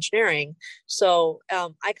computer engineering. So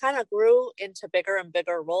I kind of grew into bigger and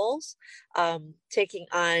bigger roles, taking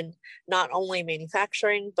on not only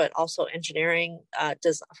manufacturing, but also engineering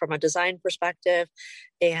from a design perspective,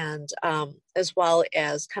 and as well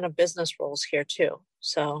as kind of business roles here too.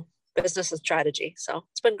 So business and strategy. So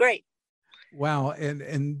it's been great. Wow.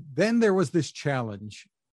 And then there was this challenge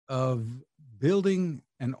of building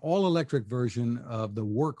an all-electric version of the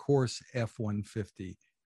workhorse F-150.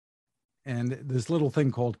 And this little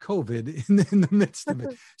thing called COVID in the midst of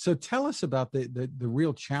it. So tell us about the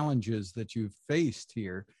real challenges that you've faced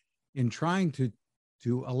here in trying to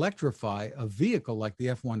electrify a vehicle like the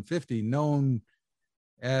F-150, known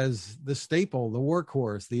as the staple, the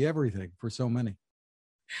workhorse, the everything for so many.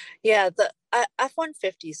 Yeah, the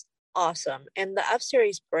F-150 is awesome. And the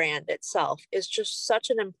F-Series brand itself is just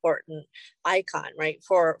such an important icon, right,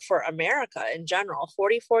 for America in general.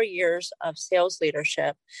 44 years of sales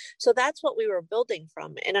leadership. So that's what we were building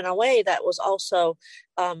from. And in a way, that was also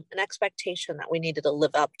an expectation that we needed to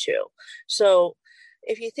live up to. So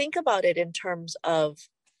if you think about it in terms of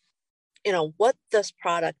what this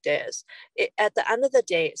product is, at the end of the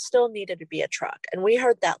day, it still needed to be a truck. And we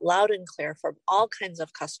heard that loud and clear from all kinds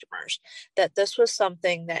of customers, that this was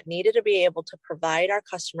something that needed to be able to provide our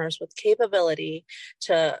customers with capability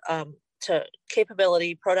to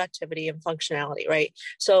capability, productivity, and functionality, right?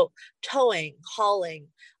 So towing, hauling,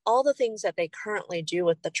 all the things that they currently do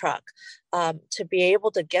with the truck, to be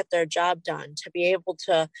able to get their job done, to be able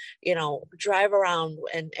to, drive around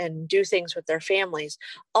and do things with their families,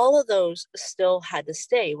 all of those still had to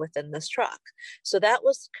stay within this truck. So that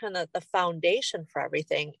was kind of the foundation for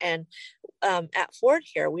everything. And at Ford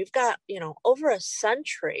here, we've got, over a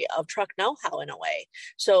century of truck know-how in a way.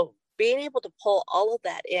 So being able to pull all of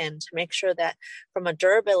that in to make sure that from a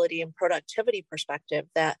durability and productivity perspective,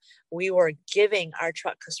 that we were giving our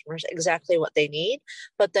truck customers exactly what they need,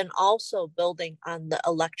 but then also building on the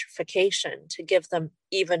electrification to give them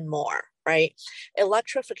even more, right?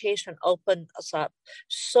 Electrification opened us up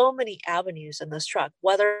so many avenues in this truck,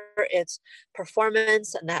 whether it's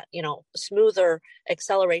performance and that, smoother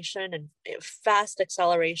acceleration and fast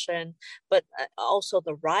acceleration, but also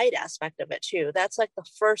the ride aspect of it too. That's like the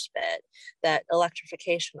first bit that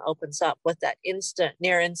electrification opens up with that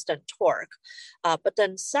near instant torque. But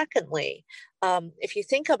then secondly, if you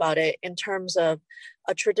think about it in terms of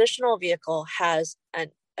a traditional vehicle has a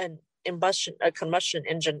combustion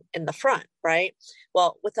engine in the front, right?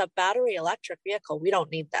 Well, with a battery electric vehicle, we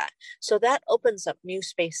don't need that. So that opens up new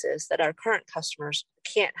spaces that our current customers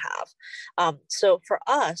can't have. So for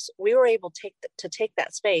us, we were able to take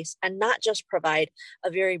that space and not just provide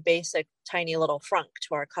a very basic, tiny little frunk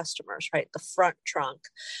to our customers, right? The front trunk.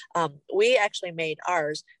 We actually made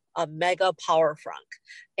ours a mega power frunk,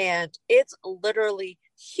 and it's literally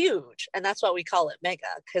huge, and that's why we call it mega,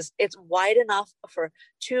 because it's wide enough for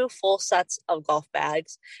 2 full sets of golf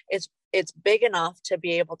bags. It's big enough to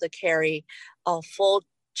be able to carry a full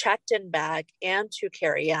checked in bag and 2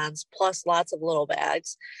 carry-ons plus lots of little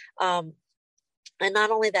bags. And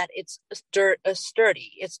not only that, it's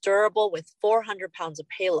sturdy, it's durable with 400 pounds of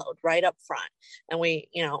payload right up front. And we,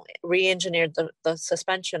 re-engineered the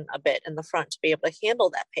suspension a bit in the front to be able to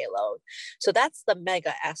handle that payload. So that's the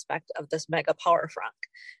mega aspect of this mega power frunk.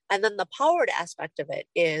 And then the powered aspect of it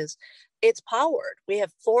is it's powered. We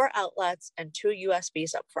have 4 outlets and 2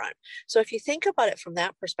 USBs up front. So if you think about it from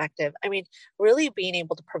that perspective, really being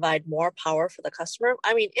able to provide more power for the customer,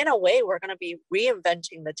 in a way, we're going to be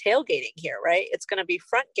reinventing the tailgating here, right? It's going to be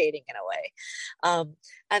front gating in a way.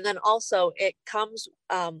 And then also it comes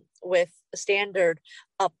with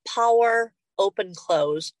a power open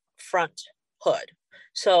close front hood.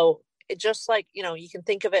 So it just like, you can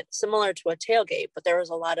think of it similar to a tailgate, but there was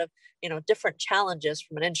a lot of, different challenges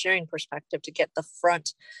from an engineering perspective to get the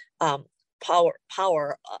front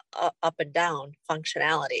power up and down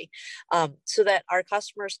functionality, so that our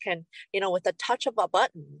customers can, with a touch of a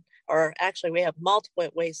button, or actually we have multiple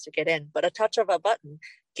ways to get in, but a touch of a button,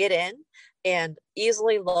 get in and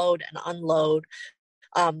easily load and unload.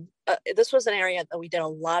 This was an area that we did a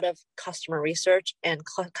lot of customer research and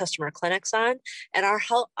customer clinics on, and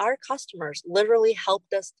our customers literally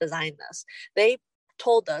helped us design this. They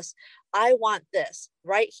told us, I want this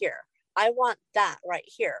right here. I want that right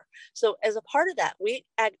here. So as a part of that, we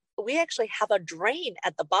actually have a drain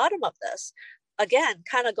at the bottom of this. Again,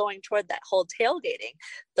 kind of going toward that whole tailgating.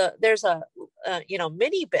 There's a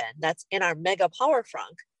mini bin that's in our mega power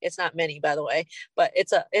frunk. It's not mini, by the way, but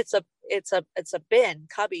it's a bin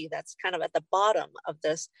cubby that's kind of at the bottom of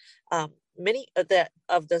this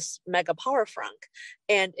of this mega power frunk,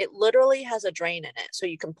 and it literally has a drain in it. So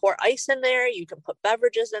you can pour ice in there, you can put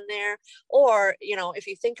beverages in there, or if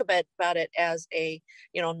you think about it as a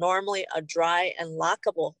normally a dry and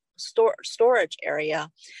lockable storage area.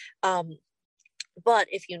 But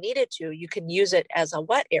if you needed to, you can use it as a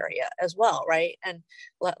wet area as well, right? And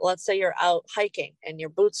let's say you're out hiking and your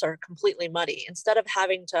boots are completely muddy. Instead of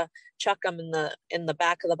having to chuck them in the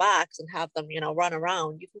back of the box and have them, run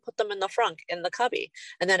around, you can put them in the front, in the cubby.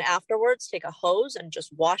 And then afterwards, take a hose and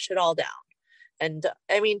just wash it all down. And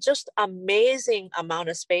just amazing amount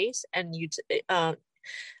of space and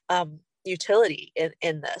utility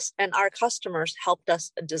in this. And our customers helped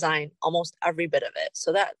us design almost every bit of it.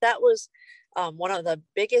 So that was one of the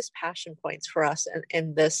biggest passion points for us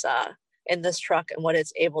in this truck, and what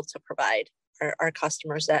it's able to provide our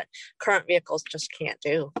customers that current vehicles just can't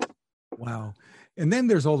do. Wow. And then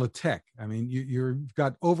there's all the tech. You've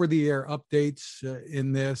got over-the-air updates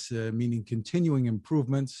in this, meaning continuing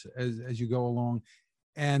improvements as you go along.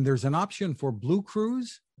 And there's an option for Blue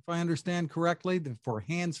Cruise, if I understand correctly, for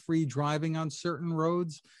hands-free driving on certain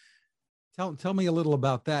roads. Tell me a little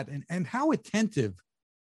about that, and how attentive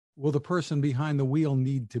will the person behind the wheel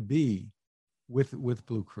need to be with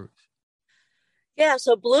Blue Cruise? Yeah,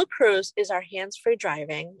 so Blue Cruise is our hands-free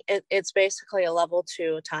driving. It's basically a level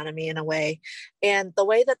 2 autonomy in a way. And the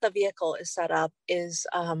way that the vehicle is set up is,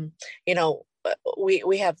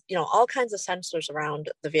 we have, all kinds of sensors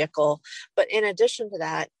around the vehicle. But in addition to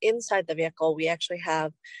that, inside the vehicle, we actually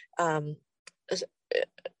have an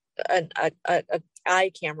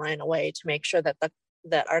eye camera in a way to make sure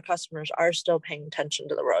that our customers are still paying attention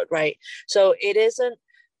to the road, right? So it isn't,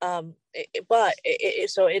 so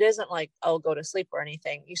it isn't like, oh, go to sleep or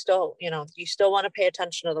anything. You still want to pay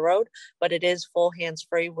attention to the road, but it is full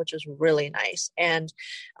hands-free, which is really nice. And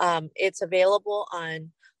it's available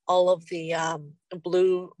on all of the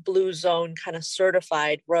blue zone kind of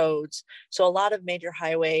certified roads. So a lot of major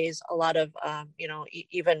highways, a lot of,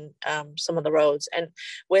 even some of the roads. And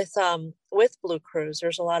with Blue Cruise,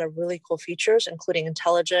 there's a lot of really cool features, including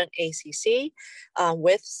intelligent ACC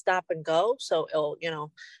with stop and go. So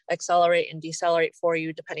it'll, accelerate and decelerate for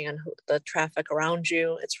you depending on the traffic around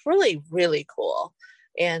you. It's really, really cool.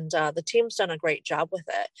 And the team's done a great job with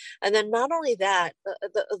it. And then not only that,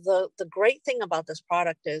 the great thing about this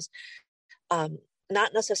product is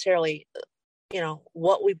not necessarily,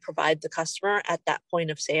 what we provide the customer at that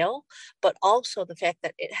point of sale, but also the fact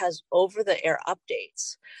that it has over-the-air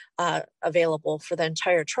updates available for the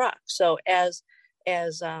entire truck. So as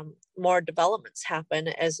more developments happen,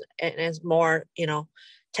 as more,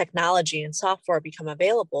 technology and software become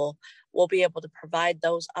available, we'll be able to provide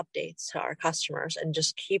those updates to our customers and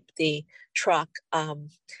just keep the truck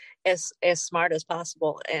as smart as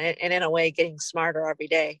possible, and in a way getting smarter every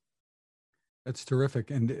day. That's terrific.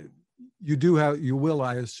 And you will,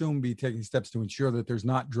 I assume, be taking steps to ensure that there's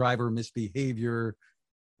not driver misbehavior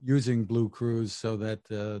using Blue Cruise, so that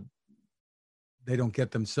they don't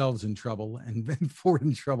get themselves in trouble and Ford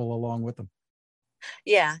in trouble along with them.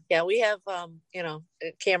 Yeah, we have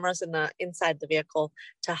cameras inside the vehicle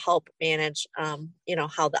to help manage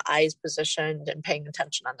how the eye is positioned and paying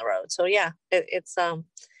attention on the road. So yeah, it's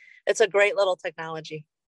a great little technology.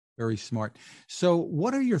 Very smart. So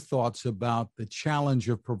what are your thoughts about the challenge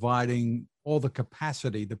of providing all the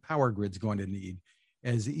capacity the power grid's going to need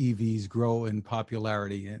as EVs grow in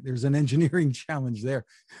popularity? There's an engineering challenge there.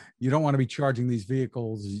 You don't want to be charging these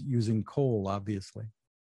vehicles using coal, obviously.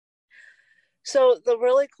 So the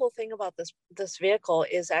really cool thing about this vehicle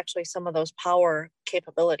is actually some of those power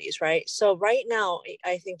capabilities, right? So right now,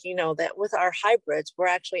 I think that with our hybrids, we're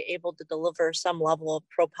actually able to deliver some level of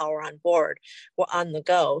Pro Power on board or on the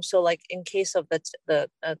go. So like in case of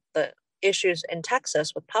the issues in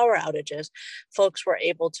Texas with power outages, folks were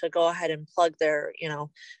able to go ahead and plug their,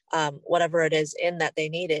 whatever it is in that they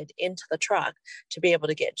needed into the truck to be able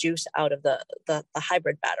to get juice out of the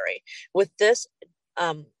hybrid battery. With this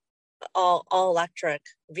all electric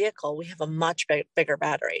vehicle, we have a much bigger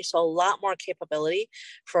battery, so a lot more capability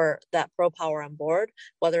for that Pro Power on board,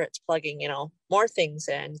 whether it's plugging more things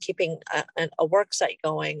in, keeping a work site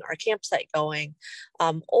going or a campsite going,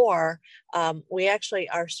 or we actually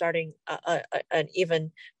are starting an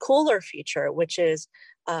even cooler feature, which is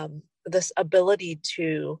this ability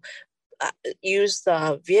to use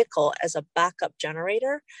the vehicle as a backup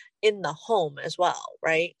generator in the home as well,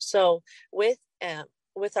 right? So with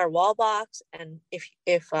our wall box, and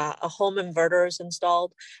if a home inverter is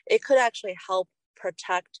installed, it could actually help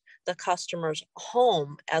protect the customer's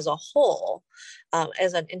home as a whole,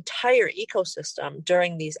 as an entire ecosystem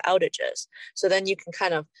during these outages. So then you can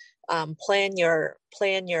kind of plan your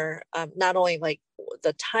not only like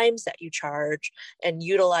the times that you charge and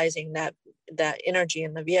utilizing that energy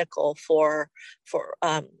in the vehicle for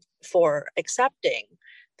accepting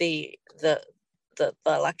the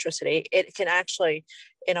electricity, it can actually,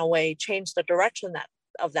 in a way, change the direction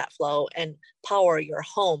of that flow and power your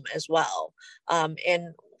home as well.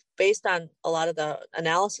 And based on a lot of the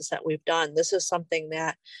analysis that we've done, this is something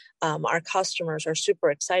that our customers are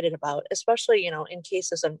super excited about, especially, in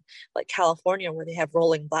cases in like California where they have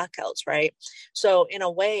rolling blackouts, right? So in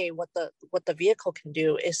a way, what the vehicle can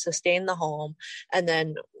do is sustain the home. And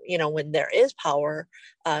then, when there is power,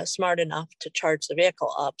 smart enough to charge the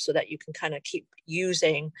vehicle up so that you can kind of keep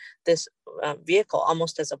using this vehicle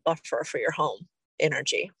almost as a buffer for your home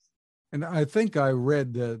energy. And I think I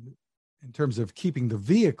read in terms of keeping the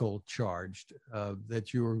vehicle charged,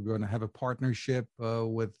 that you were going to have a partnership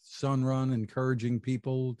with Sunrun, encouraging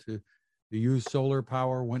people to use solar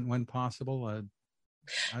power when possible.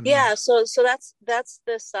 Yeah, so that's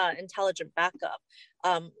this intelligent backup.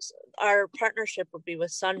 Our partnership would be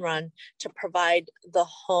with Sunrun to provide the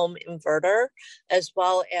home inverter as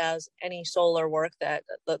well as any solar work that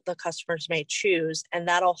the customers may choose, and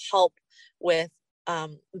that'll help with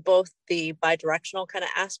both the bidirectional kind of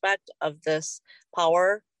aspect of this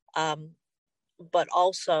power, but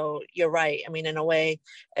also, you're right. I mean, in a way,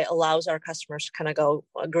 it allows our customers to kind of go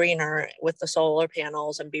greener with the solar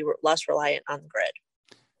panels and be less reliant on the grid.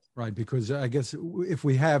 Right, because I guess if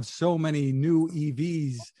we have so many new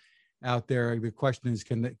EVs out there, the question is,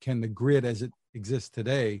 can the grid as it exists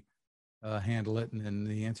today handle it? And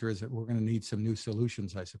the answer is that we're going to need some new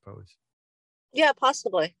solutions, I suppose. Yeah,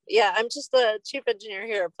 possibly. Yeah, I'm just the chief engineer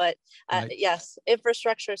here, but Right. yes,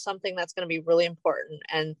 infrastructure is something that's going to be really important,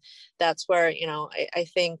 and that's where I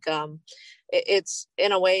think it's,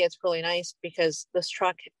 in a way, it's really nice because this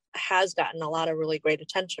truck has gotten a lot of really great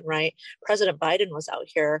attention. Right, President Biden was out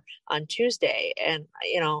here on Tuesday, and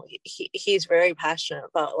he's very passionate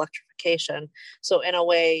about electrification. So in a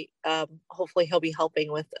way, hopefully he'll be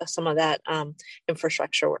helping with some of that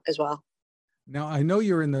infrastructure as well. Now, I know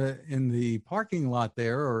you're in the parking lot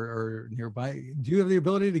there or nearby. Do you have the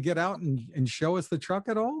ability to get out and show us the truck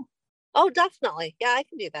at all? Oh, definitely. Yeah, I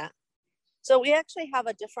can do that. So we actually have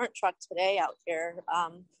a different truck today out here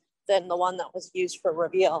than the one that was used for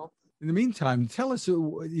reveal. In the meantime, tell us,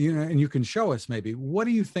 and you can show us maybe, what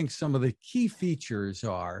do you think some of the key features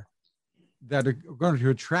are that are going to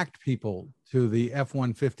attract people to the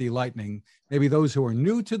F-150 Lightning? Maybe those who are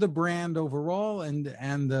new to the brand overall and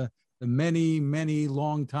the many, many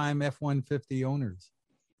long-time F-150 owners.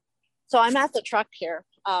 So I'm at the truck here.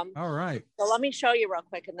 All right. So let me show you real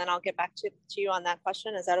quick, and then I'll get back to you on that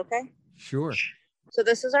question. Is that okay? Sure. So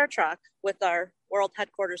this is our truck with our world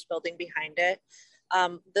headquarters building behind it.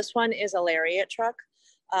 This one is a Lariat truck,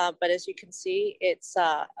 but as you can see, it's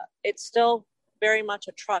still very much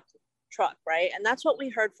a truck, right? And that's what we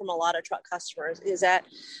heard from a lot of truck customers, is that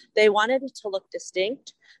they wanted it to look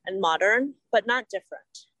distinct and modern, but not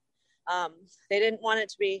different. They didn't want it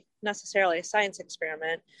to be necessarily a science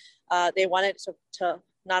experiment. They wanted it to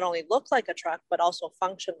not only look like a truck, but also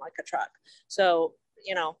function like a truck. So,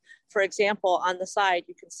 for example, on the side,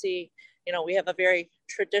 you can see, we have a very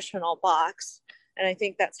traditional box. And I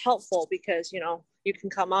think that's helpful because, you can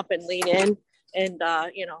come up and lean in and,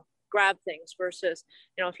 grab things versus,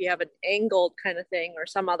 if you have an angled kind of thing or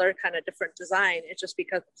some other kind of different design, it's just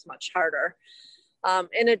because it's much harder.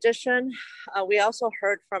 In addition, we also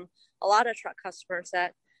heard from a lot of truck customers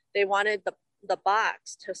that they wanted the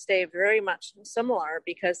box to stay very much similar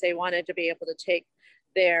because they wanted to be able to take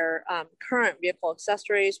their current vehicle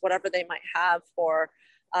accessories, whatever they might have for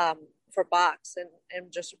box,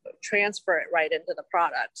 and just transfer it right into the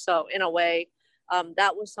product. So in a way,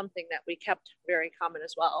 That was something that we kept very common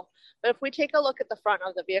as well. But if we take a look at the front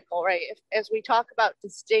of the vehicle, right, as we talk about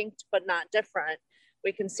distinct but not different,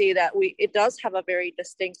 we can see that it does have a very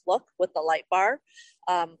distinct look with the light bar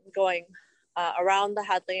going around the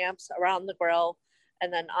headlamps, around the grille,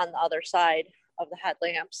 and then on the other side of the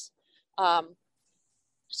headlamps.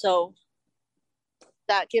 So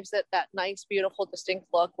that gives it that nice, beautiful, distinct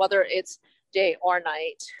look, whether it's day or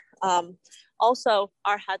night. Also,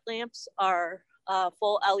 our headlamps are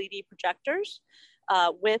full LED projectors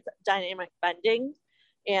with dynamic bending.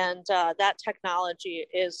 And that technology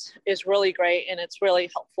is really great, and it's really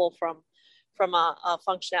helpful from a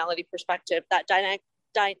functionality perspective. That dynamic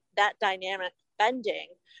bending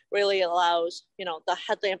really allows, the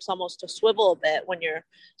headlamps almost to swivel a bit when you're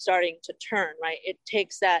starting to turn, right? It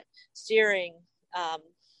takes that steering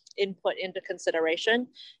input into consideration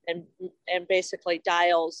and basically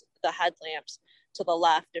dials the headlamps to the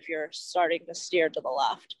left if you're starting to steer to the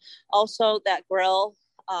left. Also, that grille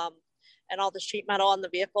and all the sheet metal on the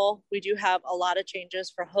vehicle, we do have a lot of changes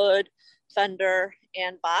for hood, fender,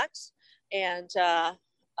 and box. And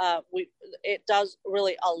it does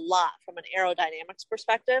really a lot from an aerodynamics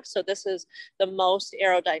perspective. So this is the most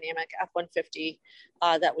aerodynamic F-150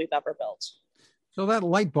 that we've ever built. So that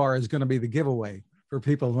light bar is going to be the giveaway for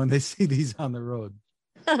people when they see these on the road.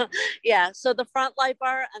 Yeah, so the front light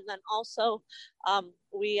bar, and then also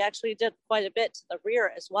we actually did quite a bit to the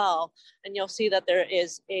rear as well. And you'll see that there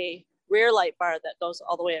is a rear light bar that goes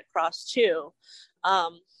all the way across too.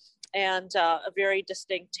 And a very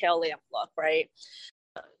distinct tail lamp look, right?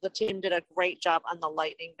 The team did a great job on the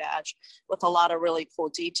Lightning badge with a lot of really cool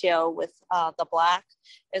detail with the black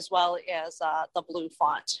as well as the blue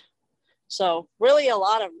font. So really a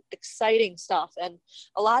lot of exciting stuff and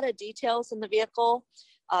a lot of details in the vehicle,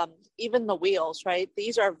 even the wheels, right?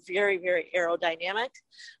 These are very, very aerodynamic,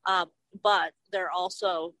 but they're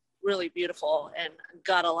also really beautiful and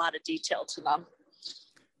got a lot of detail to them.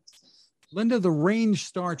 Linda, the range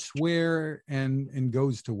starts where and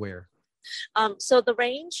goes to where? So the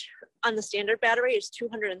range on the standard battery is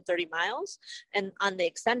 230 miles, and on the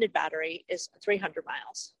extended battery is 300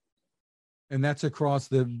 miles. And that's across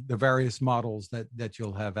the various models that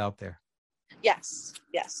you'll have out there? Yes,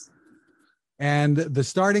 yes. And the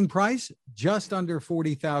starting price, just under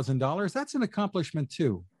 $40,000. That's an accomplishment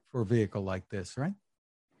too for a vehicle like this, right?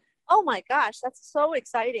 Oh my gosh, that's so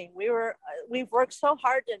exciting. We've worked so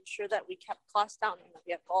hard to ensure that we kept costs down in the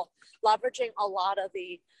vehicle, leveraging a lot of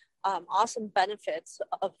the awesome benefits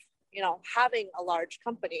of, having a large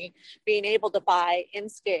company, being able to buy in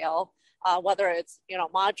scale, whether it's,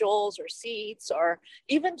 modules or seats or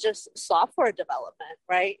even just software development,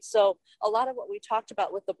 right? So a lot of what we talked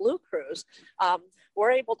about with the Blue Cruise,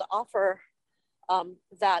 we're able to offer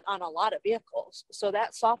that on a lot of vehicles. So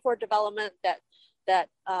that software development,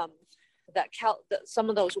 some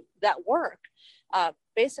of those that work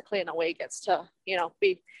basically in a way gets to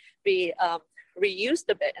be reused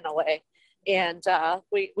a bit in a way, and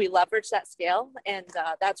we leverage that scale, and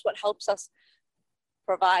that's what helps us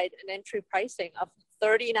provide an entry pricing of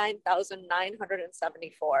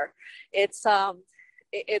 $39,974. It's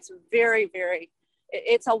very, very,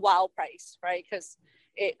 it's a wow price, right? Because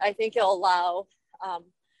I think it'll allow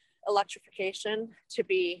electrification to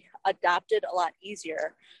be adopted a lot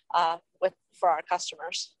easier for our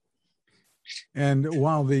customers. And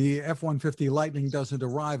while the F-150 Lightning doesn't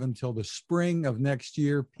arrive until the spring of next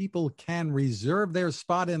year, people can reserve their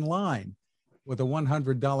spot in line with a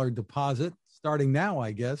 $100 deposit starting now,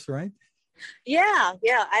 I guess, right? Yeah.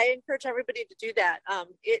 I encourage everybody to do that.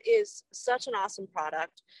 It is such an awesome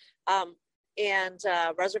product. And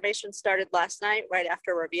reservations started last night right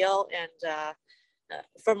after reveal. And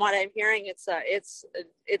from what I'm hearing, it's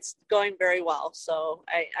going very well. So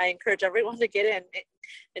I encourage everyone to get in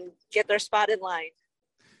and get their spot in line.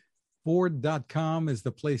 Ford.com is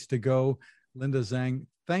the place to go. Linda Zhang,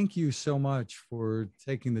 thank you so much for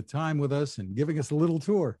taking the time with us and giving us a little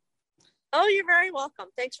tour. Oh, you're very welcome.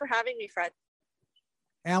 Thanks for having me, Fred.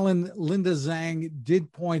 Alan, Linda Zhang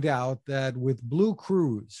did point out that with Blue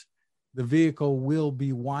Cruise, the vehicle will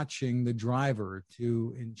be watching the driver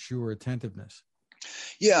to ensure attentiveness.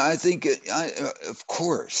 Yeah, I think, of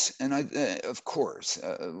course. And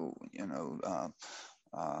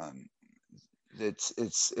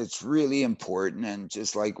it's really important. And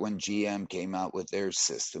just like when GM came out with their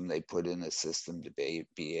system, they put in a system to be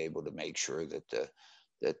able to make sure that the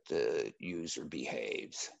user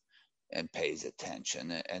behaves and pays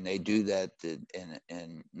attention. And they do that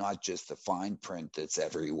in not just the fine print that's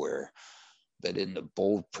everywhere, but in the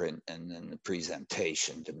bold print and in the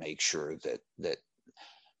presentation to make sure that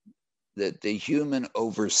the human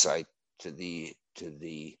oversight to the to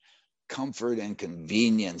the comfort and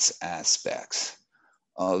convenience aspects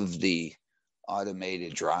of the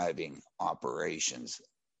automated driving operations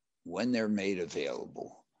when they're made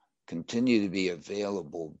available, continue to be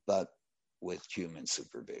available, but with human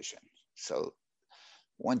supervision. So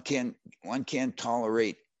one can't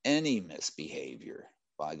tolerate any misbehavior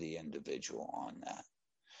by the individual on that.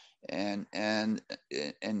 And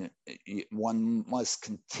one must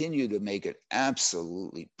continue to make it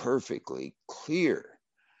absolutely perfectly clear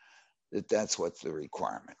that that's what's the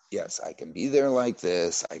requirement. Yes, I can be there like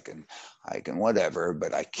this, I can whatever,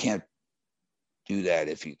 but I can't do that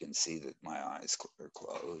if you can see that my eyes are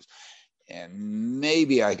closed. And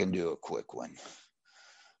maybe I can do a quick one,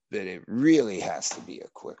 but it really has to be a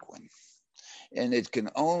quick one. And it can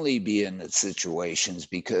only be in the situations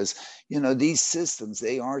because, these systems,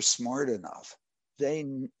 they are smart enough.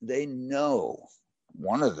 They know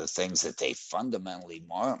one of the things that they fundamentally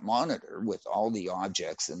monitor with all the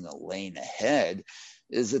objects in the lane ahead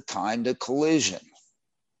is the time to collision.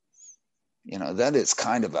 That is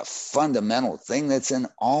kind of a fundamental thing that's in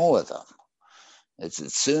all of them. It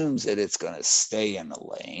assumes that it's going to stay in the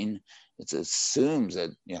lane. It assumes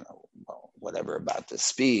that, whatever about the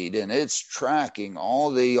speed, and it's tracking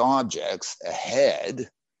all the objects ahead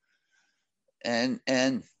and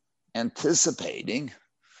anticipating,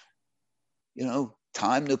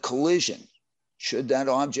 time to collision. Should that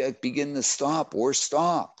object begin to stop or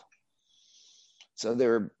stop? So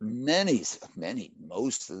there are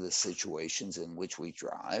most of the situations in which we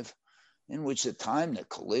drive, in which the time to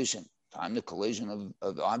collision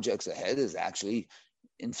of objects ahead is actually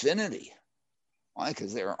infinity. Why?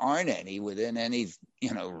 Because there aren't any within any,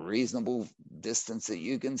 reasonable distance that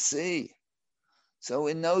you can see. So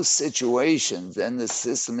in those situations, then the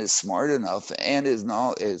system is smart enough and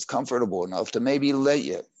is comfortable enough to maybe let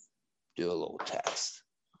you do a little test.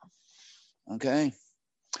 Okay?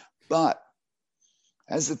 But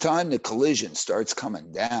as the time to collision starts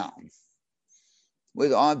coming down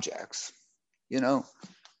with objects,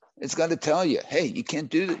 it's going to tell you, hey, you can't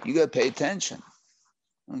do that. You got to pay attention.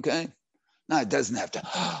 Okay? Now, it doesn't have to,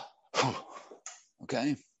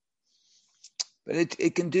 okay? But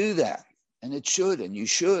it can do that, and it should, and you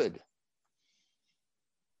should.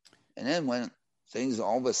 And then when things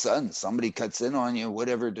all of a sudden, somebody cuts in on you,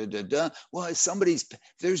 whatever, well, if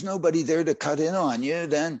there's nobody there to cut in on you,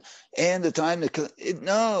 then, and the time it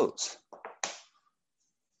knows.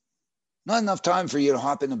 Not enough time for you to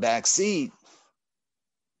hop in the back seat.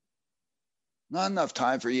 Not enough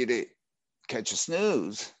time for you to catch a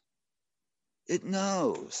snooze. It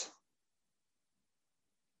knows.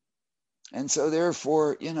 And so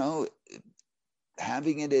therefore,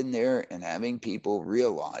 having it in there and having people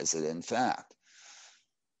realize that, in fact,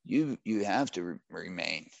 you have to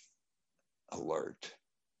remain alert.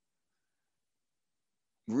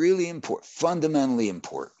 Really important, fundamentally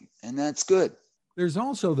important, and that's good. There's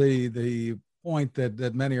also the point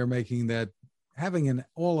that many are making that having an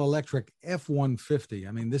all-electric F-150,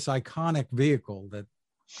 I mean, this iconic vehicle that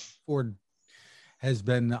Ford has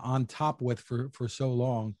been on top with for so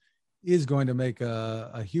long, is going to make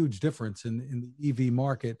a huge difference in the EV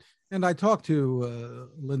market. And I talked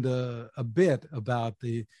to Linda a bit about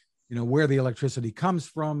where the electricity comes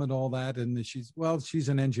from and all that. And she's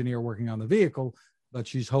an engineer working on the vehicle, but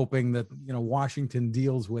she's hoping that, Washington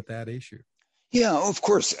deals with that issue. Yeah, of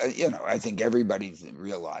course. I think everybody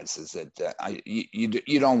realizes that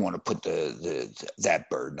you don't want to put that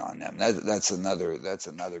burden on them. That's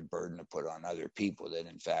another burden to put on other people. That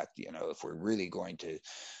in fact, if we're really going to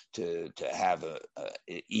have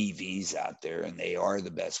EVs out there, and they are the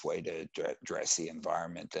best way to address the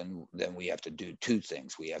environment, then we have to do two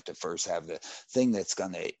things. We have to first have the thing that's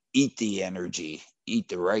going to eat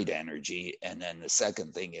the right energy, and then the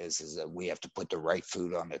second thing is that we have to put the right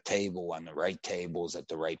food on the table, on the right tables at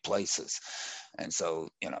the right places. And so,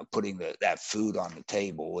 putting that food on the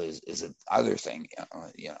table is another thing.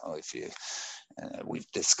 If you we've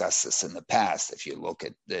discussed this in the past. If you look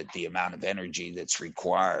at the amount of energy that's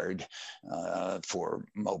required for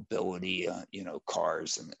mobility,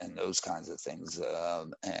 cars and those kinds of things,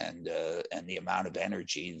 and the amount of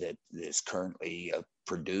energy that is currently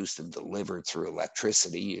produced and delivered through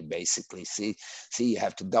electricity, you basically see you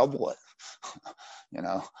have to double it,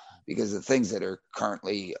 because the things that are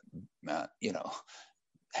currently, the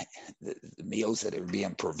meals that are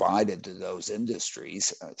being provided to those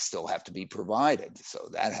industries still have to be provided. So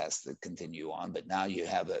that has to continue on. But now you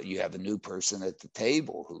have a new person at the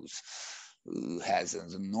table who has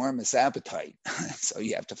an enormous appetite. So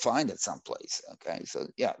you have to find it someplace. Okay. So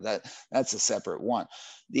yeah, that's a separate one.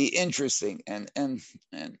 The interesting and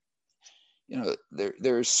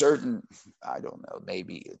there are certain, I don't know,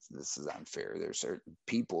 maybe this is unfair. There are certain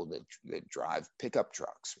people that drive pickup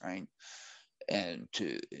trucks, right? And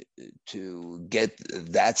to get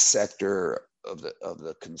that sector of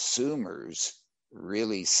the consumers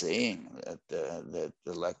really seeing that the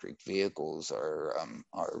electric vehicles are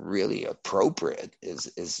really appropriate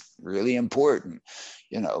is really important.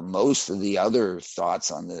 Most of the other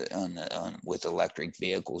thoughts on with electric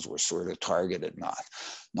vehicles were sort of targeted,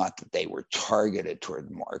 not that they were targeted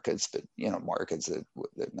toward markets, but markets that,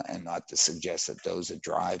 and not to suggest that those that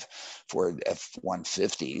drive Ford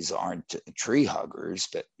F-150s aren't tree huggers,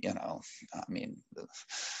 but I mean.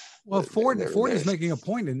 Well, Ford is making a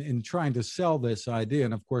point in trying to sell this idea,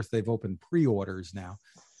 and of course they've opened pre-orders now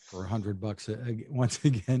for $100. Once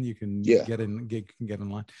again, you can get in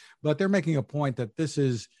line, but they're making a point that this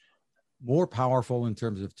is more powerful in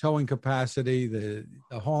terms of towing capacity, the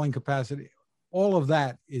hauling capacity. All of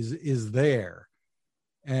that is there,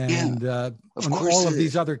 and all of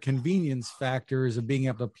these other convenience factors of being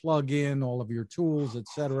able to plug in all of your tools,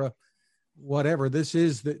 etc. Whatever this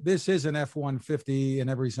is an F-150 in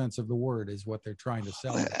every sense of the word, is what they're trying to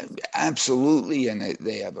sell. Absolutely, and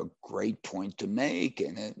they have a great point to make.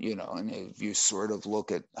 And and if you sort of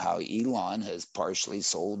look at how Elon has partially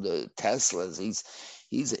sold the Teslas,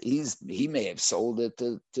 he may have sold it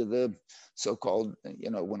to the so-called,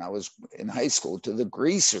 when I was in high school, to the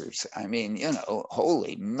greasers. I mean,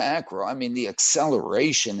 holy mackerel! I mean, the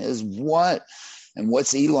acceleration is what. And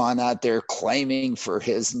what's Elon out there claiming for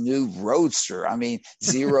his new Roadster? I mean,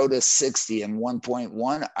 0 to 60 in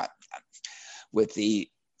 1.1 with the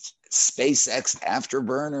SpaceX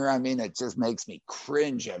afterburner. I mean, it just makes me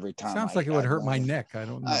cringe every time. Sounds like it would hurt my neck. I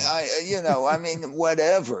don't know. I mean,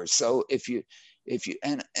 whatever. So if you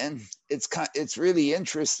and it's really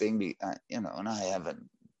interesting, and I haven't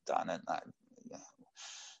done it.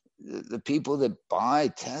 The people that buy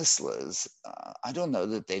Teslas, I don't know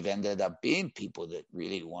that they've ended up being people that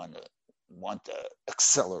really want the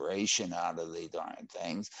acceleration out of the darn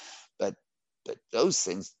things, but those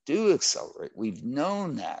things do accelerate. We've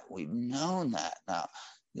known that.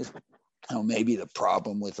 Now, maybe the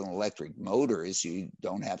problem with an electric motor is you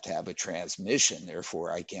don't have to have a transmission.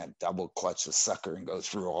 Therefore, I can't double clutch the sucker and go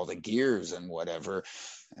through all the gears and whatever.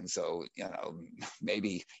 And so,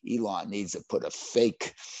 maybe Elon needs to put a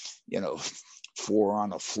fake, 4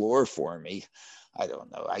 on the floor for me. I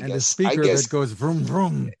don't know. I guess a speaker that goes vroom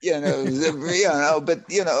vroom. But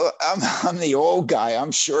I'm the old guy.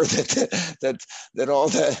 I'm sure that all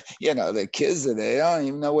the the kids today don't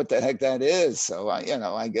even know what the heck that is. So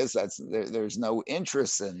I guess there's no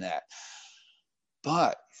interest in that.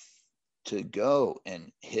 But to go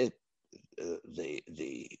and hit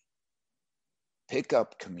the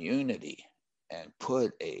pickup community and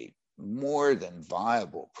put a more than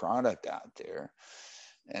viable product out there.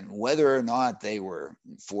 And whether or not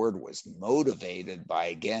Ford was motivated by,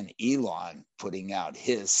 again, Elon putting out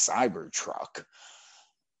his Cybertruck,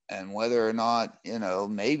 and whether or not,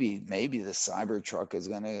 maybe the Cybertruck is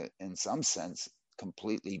going to, in some sense,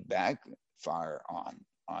 completely backfire on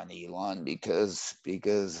Elon because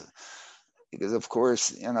of course,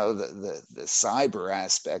 the cyber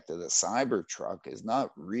aspect of the Cybertruck is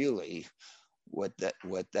not really what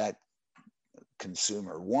that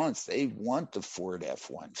consumer wants. They want the Ford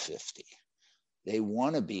F-150. They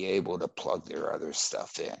want to be able to plug their other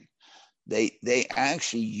stuff in. They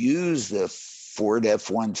actually use the Ford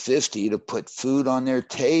F-150 to put food on their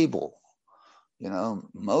table,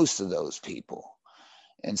 most of those people.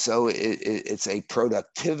 And so it's a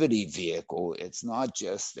productivity vehicle. It's not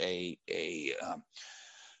just a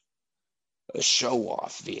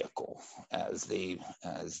show-off vehicle as the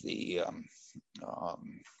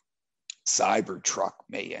Cybertruck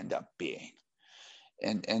may end up being.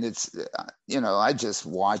 And it's, I just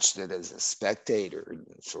watched it as a spectator,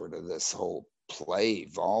 sort of this whole play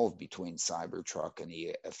evolve between Cybertruck and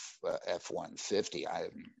the F-150. I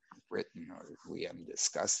haven't written, or we haven't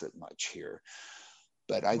discussed it much here,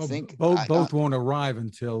 but I think both won't arrive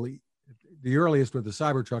until the earliest with the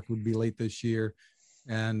Cybertruck would be late this year,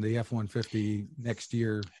 and the F-150 next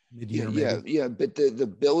year, mid-year. Yeah. But the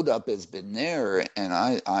buildup has been there, and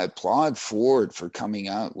I applaud Ford for coming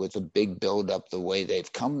out with a big buildup the way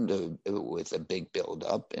they've come to with a big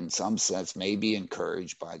buildup. In some sense, maybe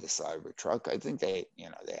encouraged by the Cybertruck. I think they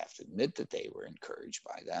have to admit that they were encouraged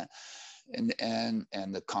by that, and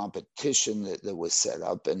the competition that was set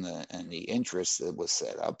up, and the interest that was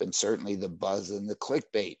set up, and certainly the buzz and the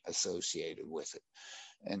clickbait associated with it.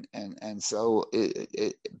 And so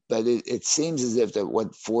it seems as if that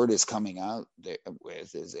what Ford is coming out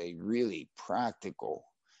with is a really practical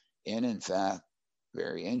and in fact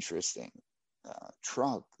very interesting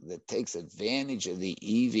truck that takes advantage of the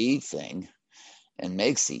EV thing and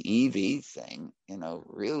makes the EV thing,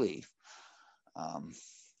 really,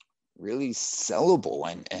 really sellable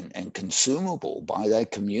and consumable by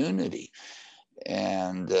that community.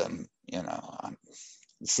 And,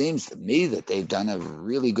 it seems to me that they've done a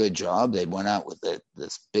really good job. They went out with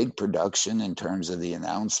this big production in terms of the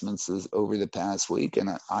announcements over the past week,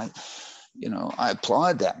 and I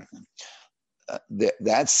applaud them.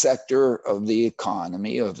 That sector of the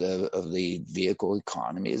economy, of the vehicle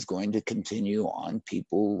economy, is going to continue on.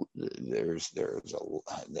 People, it's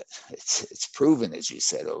proven, as you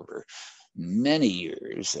said, over many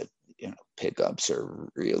years that pickups are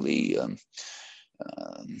really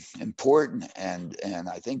important, and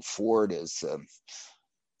I think Ford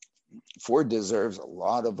deserves a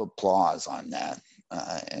lot of applause on that,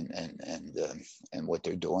 and what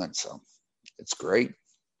they're doing. So it's great.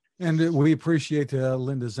 And we appreciate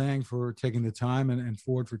Linda Zhang for taking the time, and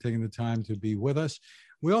Ford for taking the time to be with us.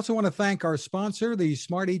 We also want to thank our sponsor, the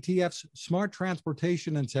Smart ETF's Smart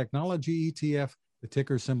Transportation and Technology ETF. The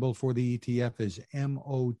ticker symbol for the ETF is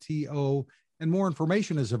MOTO. And more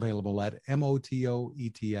information is available at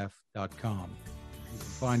motoetf.com. You can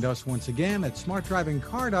find us once again at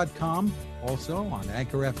smartdrivingcar.com, also on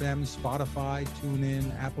Anchor FM, Spotify,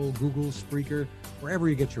 TuneIn, Apple, Google, Spreaker, wherever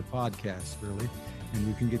you get your podcasts, really. And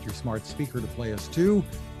you can get your smart speaker to play us too.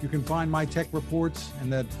 You can find my tech reports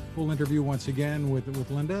and that full interview once again with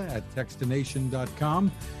Linda at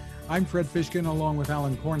textination.com. I'm Fred Fishkin along with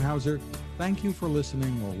Alan Kornhauser. Thank you for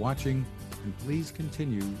listening or watching, and please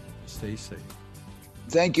continue to stay safe.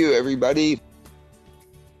 Thank you, everybody.